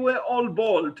 imagine we were all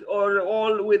bald or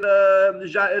all with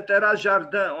a terrace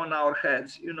jardin on our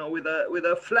heads, with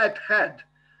a flat head.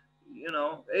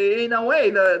 In a way,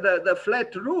 the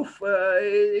flat roof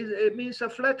it means a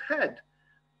flat head.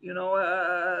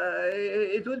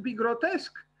 It would be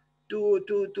grotesque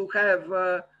to have.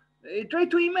 Try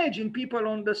to imagine people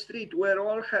on the street where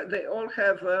they all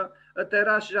have a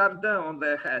terrace jardin on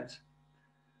their heads.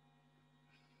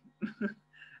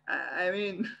 I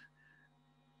mean,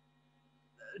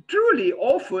 truly,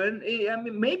 often,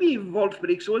 maybe Wolf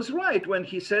Brix was right when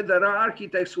he said there are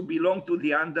architects who belong to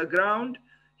the underground.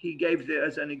 He gave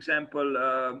as an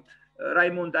example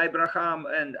Raymond Abraham,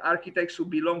 and architects who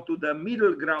belong to the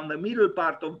middle ground, the middle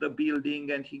part of the building,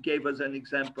 and he gave as an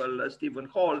example Stephen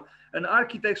Hall, and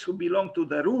architects who belong to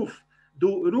the roof,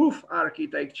 do roof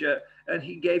architecture, and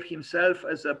he gave himself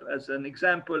as an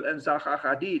example, and Zaha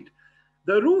Hadid.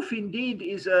 The roof indeed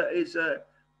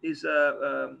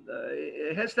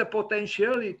has the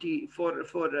potentiality for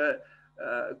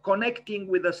connecting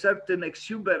with a certain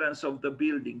exuberance of the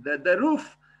building. The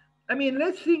roof, I mean,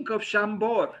 let's think of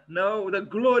Chambord, the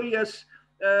glorious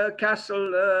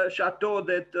castle chateau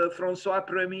that François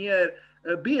Premier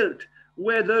built,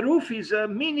 where the roof is a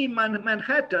mini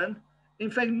Manhattan, in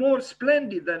fact, more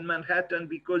splendid than Manhattan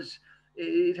because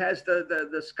it has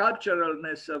the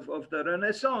sculpturalness of the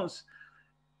Renaissance.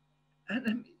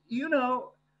 And,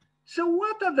 so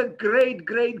what are the great,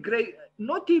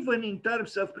 not even in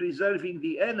terms of preserving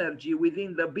the energy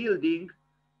within the building,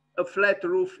 a flat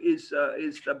roof is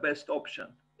the best option.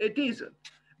 It isn't,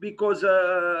 because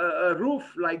a roof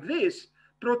like this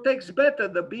protects better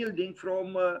the building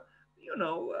from,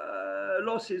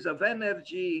 losses of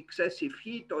energy, excessive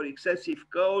heat or excessive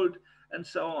cold, and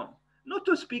so on. Not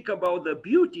to speak about the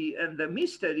beauty and the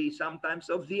mystery sometimes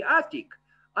of the attic.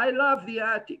 I love the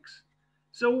attics.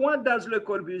 So what does Le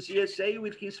Corbusier say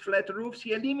with his flat roofs?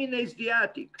 He eliminates the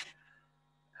attic.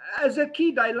 As a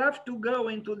kid, I loved to go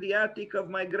into the attic of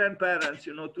my grandparents,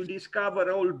 to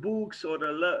discover old books or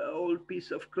an old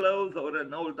piece of cloth or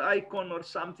an old icon or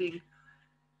something.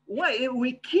 Why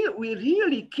we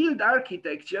really killed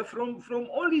architecture from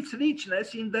all its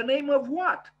richness in the name of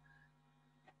what?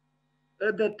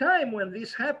 At the time when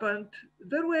this happened,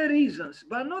 there were reasons,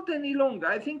 but not any longer.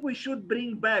 I think we should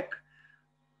bring back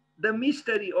the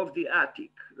mystery of the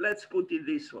attic. Let's put it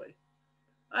this way.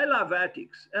 I love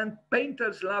attics, and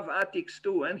painters love attics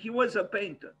too. And he was a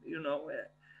painter,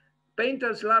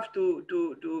 Painters love to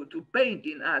paint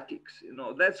in attics,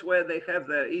 That's where they have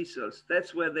their easels.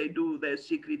 That's where they do their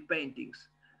secret paintings.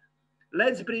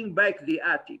 Let's bring back the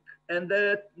attic and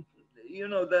the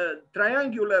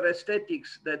triangular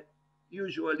aesthetics that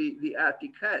usually the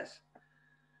attic has.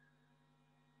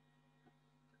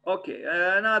 Okay,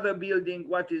 another building.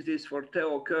 What is this for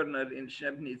Theo Körner in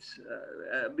Chemnitz?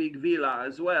 A big villa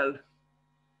as well.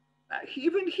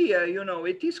 Even here,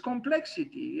 it is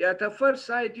complexity. At a first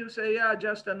sight, you say, yeah,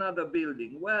 just another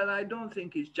building. Well, I don't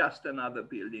think it's just another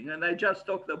building. And I just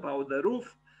talked about the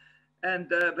roof. And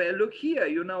look here,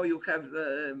 you have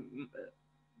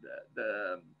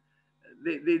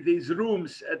these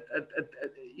rooms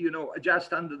you know,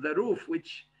 just under the roof,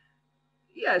 which,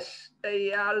 yes,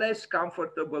 they are less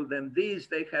comfortable than these.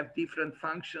 They have different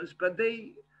functions, but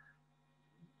they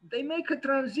make a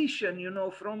transition, you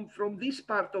know, from this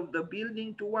part of the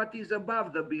building to what is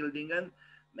above the building, and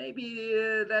maybe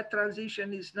that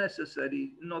transition is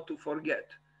necessary, not to forget.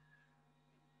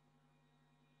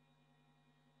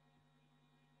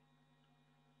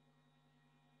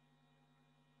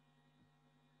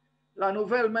 La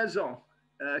Nouvelle Maison,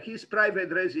 his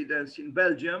private residence in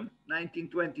Belgium,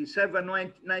 1927,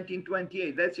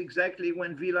 1928. That's exactly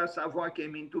when Villa Savoie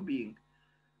came into being.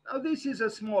 Now, this is a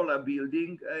smaller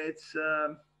building. It's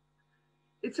a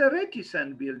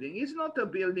reticent building. It's not a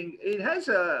building. It has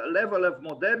a level of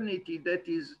modernity that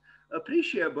is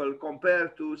appreciable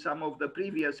compared to some of the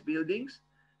previous buildings.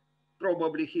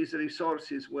 Probably his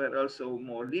resources were also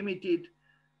more limited.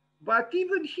 But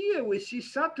even here we see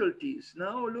subtleties.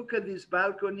 Now look at this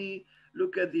balcony,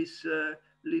 look at this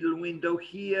little window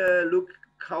here, look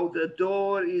how the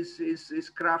door is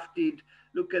crafted,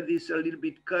 look at this a little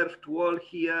bit curved wall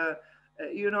here,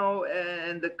 you know,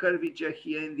 and the curvature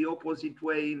here in the opposite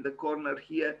way in the corner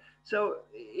here. So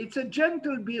it's a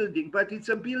gentle building, but it's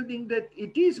a building that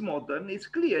it is modern. It's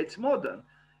clear, it's modern.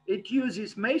 It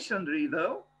uses masonry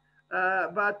though,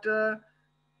 but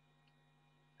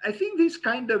I think this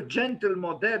kind of gentle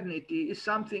modernity is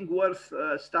something worth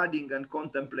studying and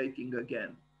contemplating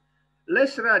again.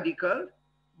 Less radical,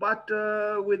 but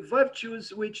with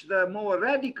virtues which the more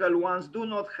radical ones do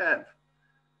not have.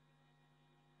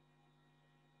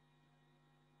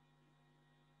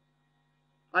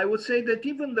 I would say that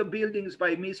even the buildings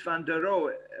by Mies van der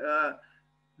Rohe,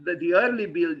 the early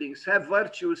buildings have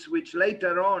virtues which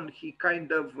later on he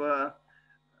kind of,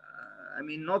 I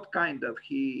mean, not kind of,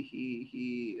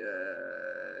 he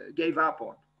gave up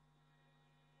on,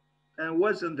 and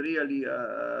wasn't really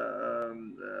a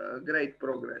great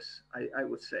progress, I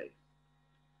would say.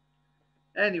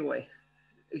 Anyway,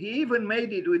 he even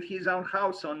made it with his own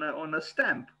house on a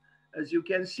stamp, as you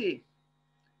can see.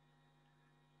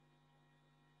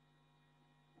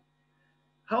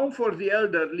 Home for the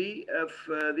Elderly of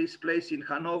this place in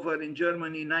Hanover in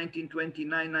Germany, 1929,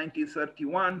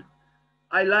 1931.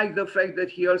 I like the fact that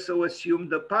he also assumed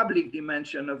the public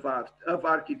dimension of art, of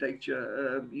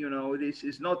architecture. You know, this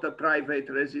is not a private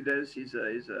residence; is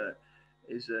a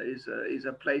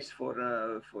place for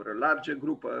a larger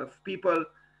group of people,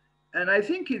 and I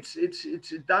think it's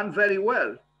done very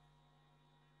well.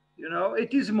 You know,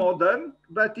 it is modern,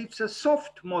 but it's a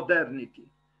soft modernity,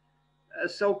 a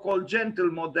so-called gentle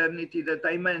modernity that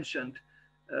I mentioned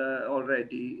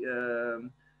already,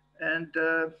 and.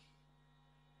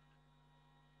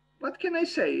 What can I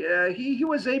say? He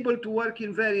was able to work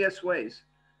in various ways.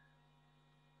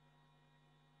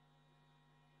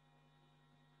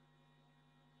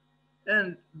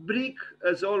 And brick,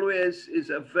 as always,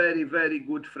 is a very, very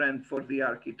good friend for the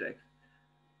architect.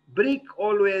 Brick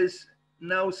always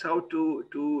knows how to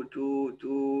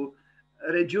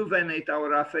rejuvenate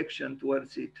our affection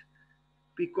towards it.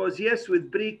 Because yes,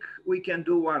 with brick, we can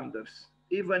do wonders.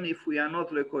 Even if we are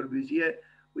not Le Corbusier,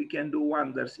 we can do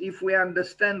wonders if we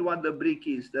understand what the brick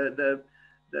is, the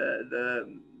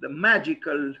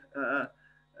magical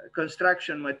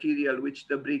construction material which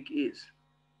the brick is,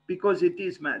 because it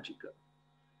is magical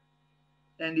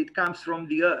and it comes from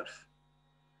the earth.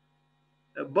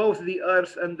 Both the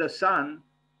earth and the sun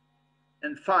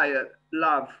and fire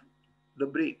love the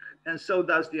brick, and so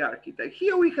does the architect.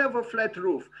 Here we have a flat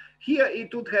roof. Here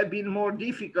it would have been more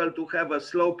difficult to have a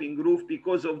sloping roof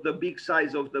because of the big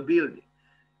size of the building.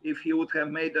 If he would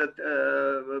have made it,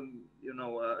 you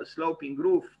know, a sloping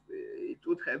roof, it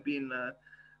would have been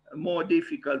more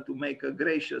difficult to make a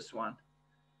gracious one.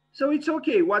 So it's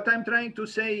okay. What I'm trying to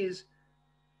say is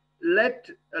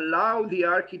allow the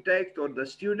architect or the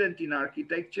student in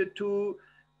architecture to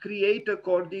create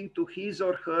according to his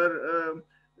or her,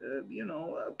 you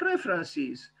know,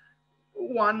 preferences.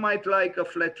 One might like a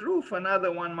flat roof,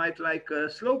 another one might like a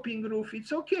sloping roof.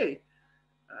 It's okay.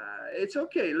 It's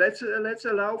okay. Let's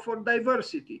allow for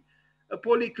diversity. A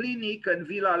polyclinic and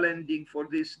villa landing for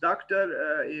this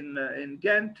doctor in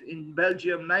Ghent, in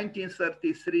Belgium,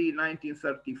 1933,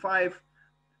 1935.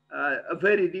 A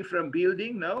very different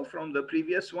building now from the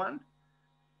previous one.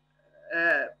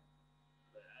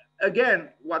 Again,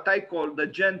 what I call the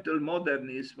gentle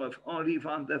modernism of Henri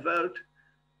van der Velde.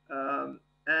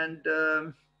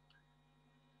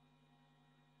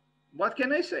 What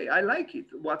can I say? I like it.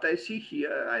 What I see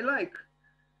here, I like.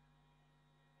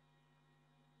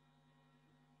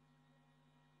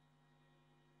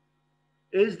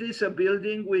 Is this a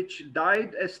building which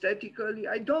died aesthetically?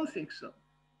 I don't think so.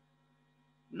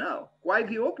 No, quite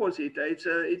the opposite.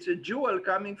 It's a jewel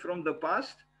coming from the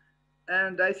past,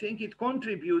 and I think it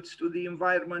contributes to the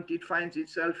environment it finds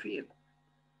itself in.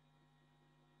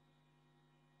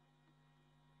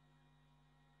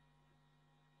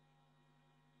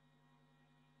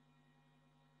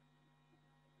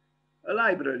 A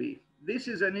library. This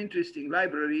is an interesting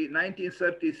library,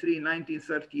 1933,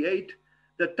 1938,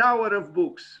 the Tower of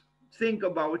Books. Think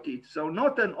about it. So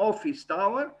not an office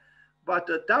tower, but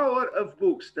a tower of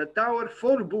books, the tower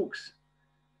for books.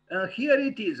 Here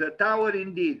it is, a tower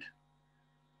indeed,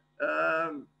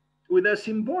 with a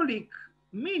symbolic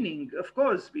meaning, of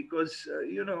course, because,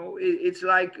 you know, it's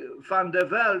like Van der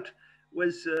Velde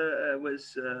was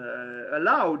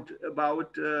allowed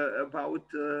about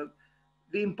the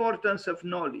importance of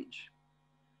knowledge.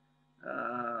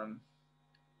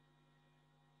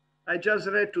 I just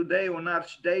read today on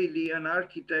Arch Daily, an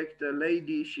architect, a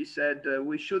lady, she said,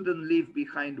 we shouldn't leave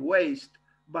behind waste,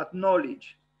 but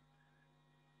knowledge.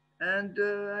 And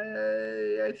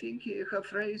I think her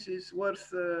phrase is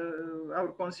worth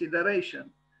our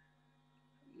consideration.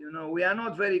 You know, we are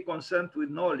not very concerned with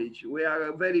knowledge. We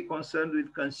are very concerned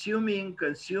with consuming,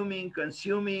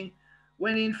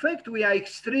 when in fact we are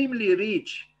extremely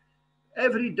rich.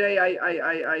 Every day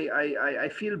I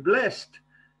feel blessed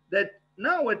that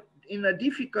now in a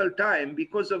difficult time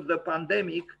because of the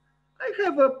pandemic, I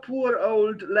have a poor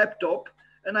old laptop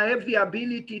and I have the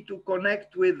ability to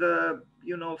connect with,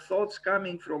 you know, thoughts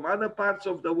coming from other parts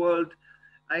of the world.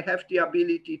 I have the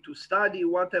ability to study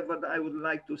whatever I would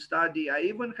like to study. I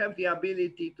even have the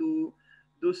ability to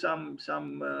do some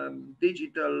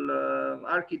digital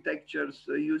architectures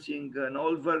using an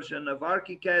old version of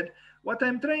ArchiCAD. What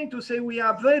I'm trying to say, we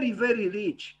are very, very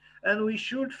rich, and we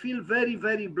should feel very,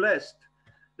 very blessed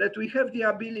that we have the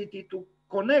ability to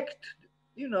connect,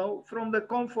 you know, from the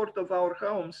comfort of our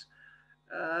homes.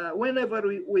 Whenever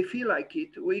we feel like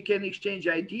it, we can exchange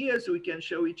ideas, we can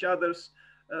show each other's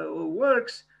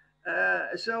works.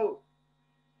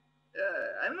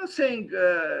 I'm not saying,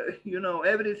 you know,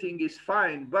 everything is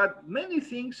fine, but many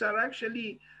things are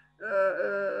actually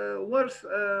worth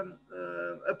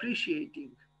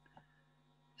appreciating.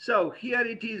 So here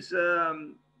it is,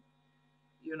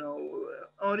 you know,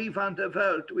 Henri van der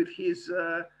Velde with his,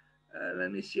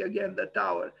 let me see again, the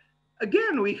tower.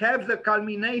 Again, we have the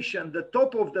culmination, the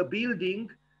top of the building.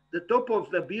 The top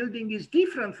of the building is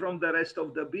different from the rest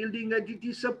of the building, and it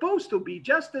is supposed to be,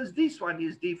 just as this one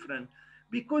is different,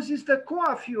 because it's the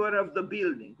coiffure of the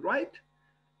building, right?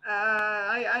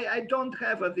 I don't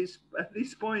have at this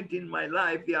point in my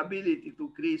life the ability to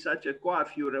create such a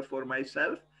coiffure for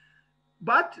myself,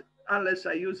 but unless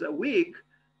I use a wig,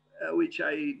 which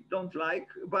I don't like,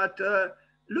 but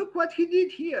look what he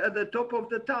did here at the top of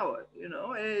the tower. You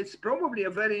know, it's probably a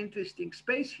very interesting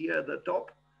space here at the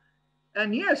top.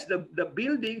 And yes, the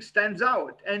building stands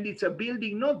out, and it's a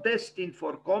building not destined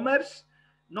for commerce,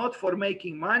 not for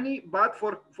making money, but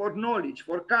for knowledge,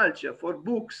 for culture, for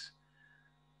books.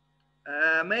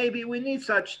 Maybe we need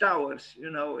such towers, you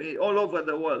know, all over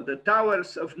the world, the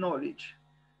towers of knowledge.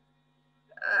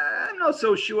 I'm not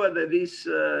so sure that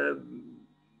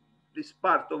this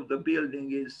part of the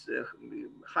building is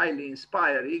highly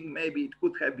inspiring. Maybe it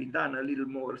could have been done a little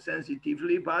more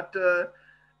sensitively, but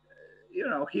you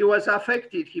know, he was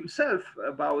affected himself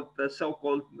about the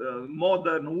so-called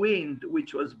modern wind,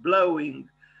 which was blowing.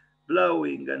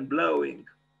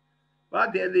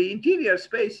 But the interior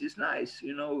space is nice,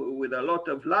 you know, with a lot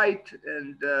of light.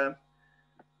 And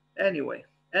anyway,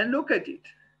 and look at it.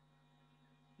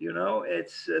 You know,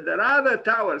 it's there are other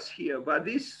towers here, but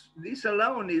this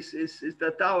alone is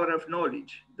the tower of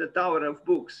knowledge, the tower of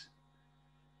books.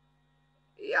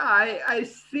 Yeah, I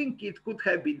think it could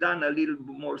have been done a little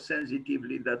more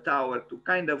sensitively, the tower, to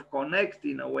kind of connect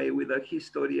in a way with the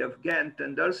history of Ghent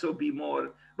and also be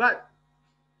more, but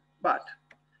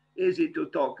easy to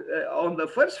talk. On the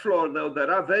first floor, though,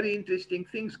 there are very interesting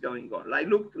things going on. Like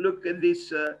look at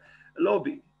this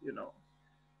lobby, you know.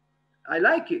 I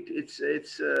like it. It's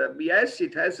yes,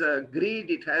 it has a grid,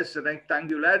 it has a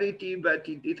rectangularity, but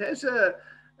it has a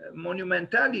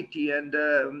monumentality, and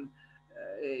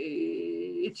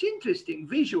it's interesting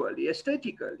visually,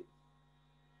 aesthetically.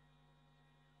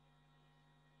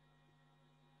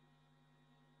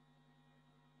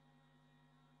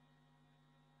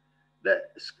 The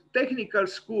technical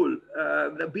school,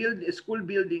 school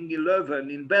building 11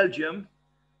 in Belgium.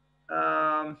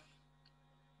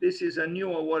 This is a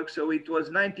newer work, so it was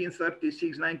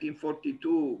 1936,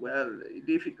 1942. Well,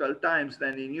 difficult times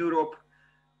then in Europe.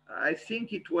 I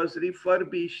think it was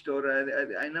refurbished, or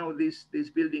I know this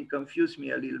building confused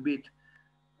me a little bit.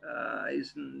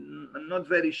 I'm not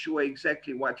very sure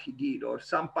exactly what he did, or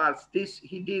some parts.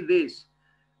 He did this,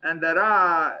 and there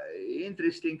are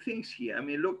interesting things here. I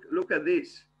mean, look at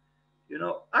this. You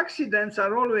know, accidents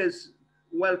are always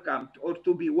welcomed or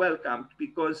to be welcomed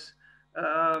because,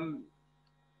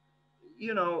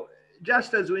 you know,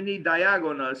 just as we need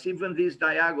diagonals, even this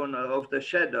diagonal of the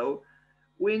shadow,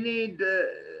 we need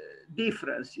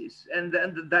differences. And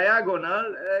then the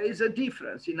diagonal is a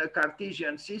difference. In a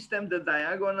Cartesian system, the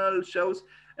diagonal shows,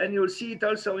 and you'll see it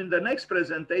also in the next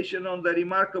presentation on the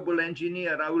remarkable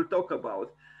engineer I will talk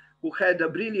about, who had a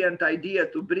brilliant idea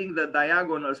to bring the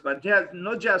diagonals, but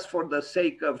not just for the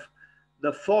sake of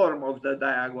the form of the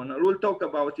diagonal. We'll talk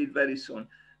about it very soon.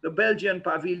 The Belgian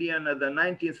pavilion at the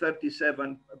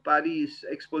 1937 Paris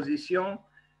Exposition.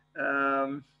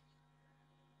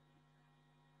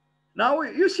 Now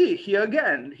you see here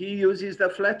again, he uses the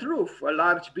flat roof, a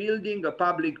large building, a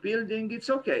public building, it's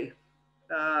okay.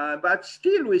 But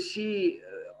still we see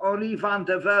Henri van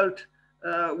der Velde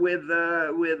with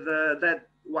that,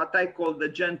 what I call the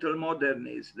gentle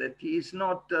modernist, that he's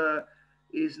not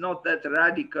that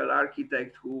radical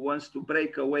architect who wants to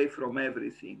break away from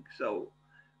everything. So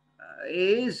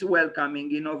he is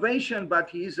welcoming innovation, but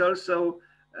he is also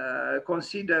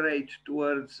considerate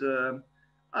towards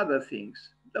other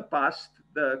things, the past,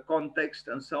 the context,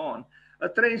 and so on. A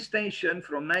train station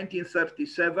from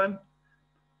 1937.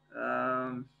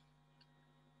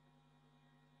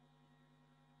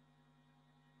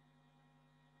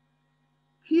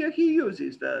 Here he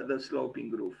uses the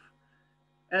sloping roof.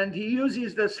 And he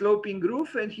uses the sloping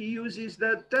roof and he uses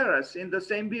the terrace in the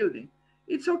same building.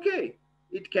 It's okay.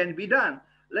 It can be done.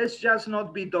 Let's just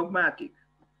not be dogmatic.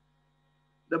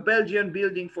 The Belgian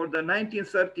building for the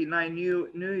 1939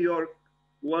 New York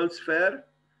World's Fair.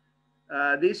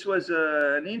 This was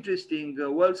an interesting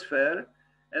World's Fair,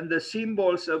 and the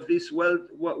symbols of this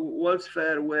World's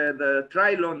Fair were the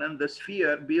trilon and the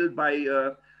sphere built by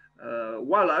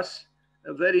Wallace,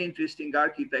 a very interesting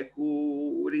architect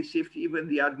who received even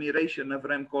the admiration of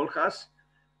Rem Koolhaas.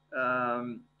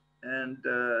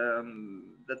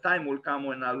 The time will come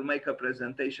when I'll make a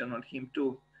presentation on him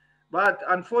too. But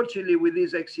unfortunately, with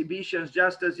these exhibitions,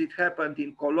 just as it happened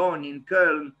in Cologne, in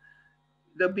Köln,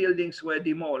 the buildings were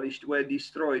demolished, were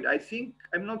destroyed. I think,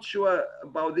 I'm not sure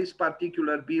about this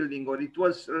particular building, or it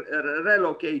was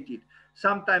relocated.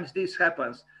 Sometimes this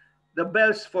happens. The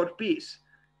Bells for Peace.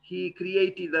 He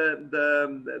created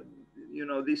you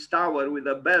know, this tower with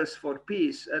the Bells for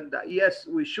Peace. And yes,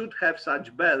 we should have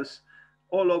such bells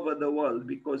all over the world,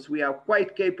 because we are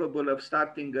quite capable of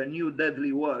starting a new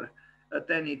deadly war at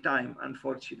any time,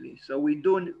 unfortunately. So we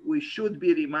should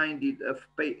be reminded of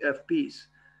peace.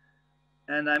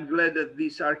 And I'm glad that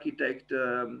this architect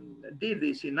did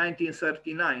this in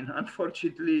 1939.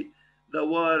 Unfortunately, the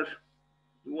war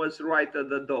was right at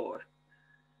the door.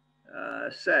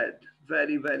 Sad,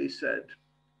 very, very sad.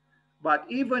 But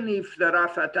even if there are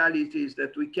fatalities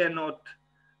that we cannot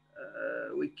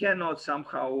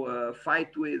somehow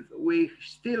fight with, we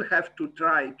still have to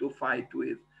try to fight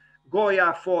with.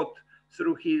 Goya fought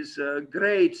through his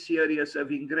great series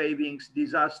of engravings,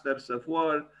 Disasters of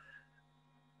War.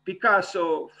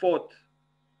 Picasso fought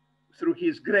through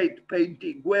his great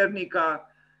painting, Guernica.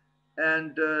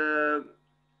 And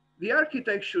the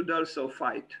architect should also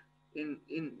fight in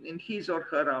his or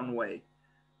her own way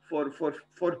for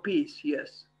peace,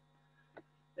 yes.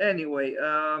 Anyway,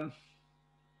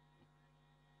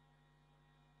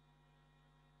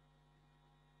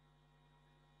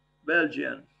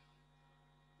 Belgium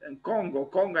and Congo.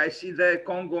 I see that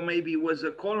Congo maybe was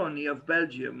a colony of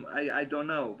Belgium. I don't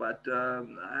know, but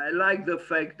I like the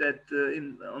fact that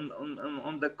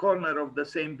on the corner of the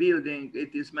same building,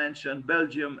 it is mentioned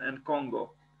Belgium and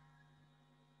Congo.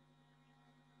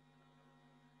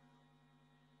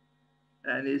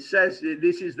 And it says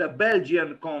this is the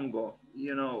Belgian Congo,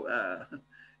 you know, it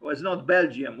was not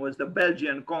Belgium, it was the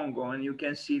Belgian Congo, and you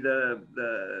can see the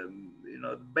you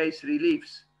know, bas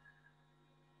reliefs.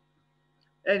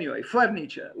 Anyway,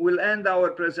 furniture. We'll end our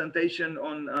presentation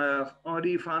on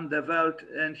Henri van der Velde,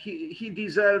 and he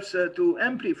deserves to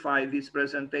amplify this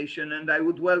presentation, and I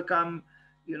would welcome,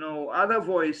 you know, other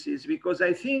voices, because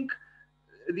I think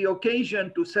the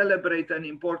occasion to celebrate an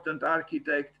important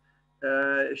architect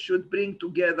should bring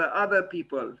together other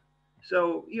people.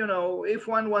 So, you know, if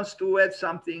one wants to add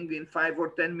something in 5 or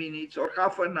 10 minutes or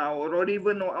half an hour or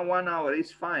even 1 hour,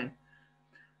 it's fine.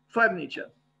 Furniture.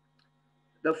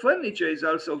 The furniture is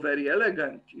also very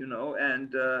elegant, you know,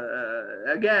 and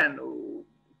again,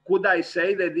 could I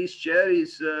say that this chair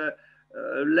is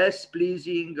less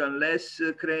pleasing and less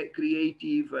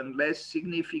creative and less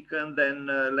significant than,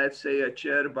 let's say, a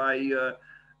chair by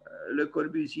Le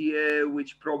Corbusier,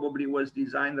 which probably was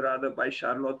designed rather by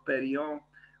Charlotte Perriand,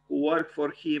 who worked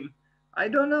for him. I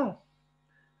don't know.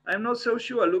 I'm not so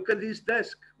sure. Look at this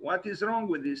desk. What is wrong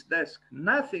with this desk?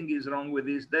 Nothing is wrong with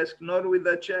this desk, nor with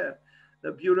the chair,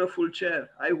 the beautiful chair.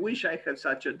 I wish I had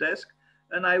such a desk,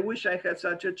 and I wish I had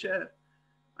such a chair.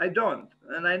 I don't,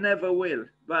 and I never will,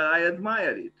 but I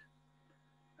admire it.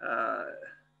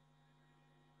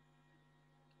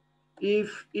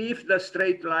 If the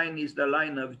straight line is the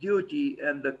line of duty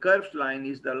and the curved line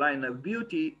is the line of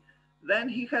beauty, then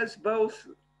he has both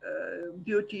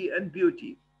duty and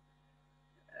beauty.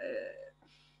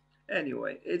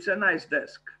 Anyway, it's a nice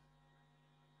desk.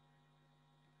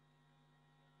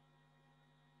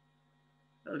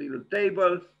 A little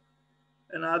table,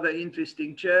 another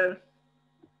interesting chair.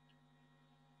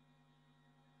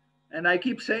 And I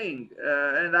keep saying,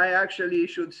 and I actually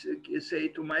should say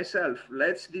to myself,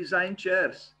 let's design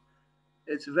chairs.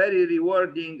 It's very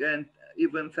rewarding and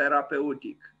even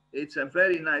therapeutic. It's a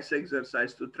very nice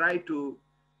exercise to try to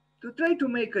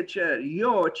make a chair,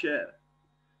 your chair.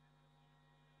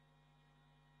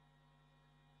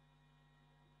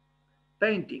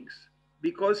 Paintings,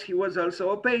 because he was also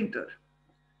a painter.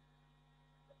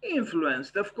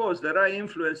 Influenced, of course, there are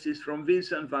influences from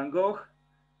Vincent van Gogh,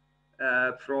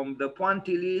 from the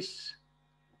pointillists.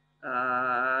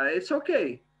 It's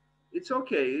okay. It's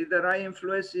okay. There are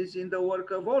influences in the work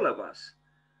of all of us.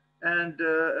 And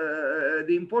the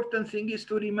important thing is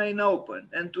to remain open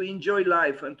and to enjoy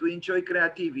life and to enjoy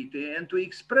creativity and to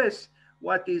express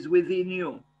what is within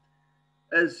you.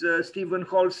 As Stephen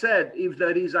Hall said, if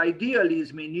there is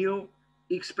idealism in you,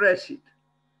 express it.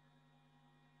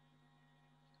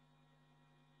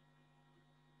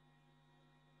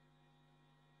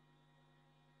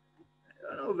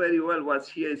 I don't know very well what's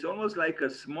here. It's almost like a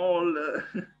small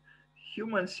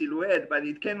human silhouette, but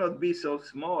it cannot be so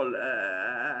small.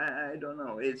 I don't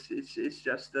know. It's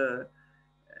just an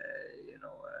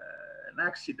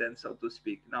accident, so to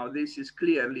speak. Now this is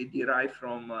clearly derived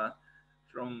from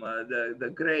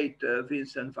the great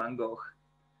Vincent van Gogh.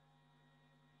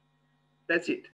 That's it.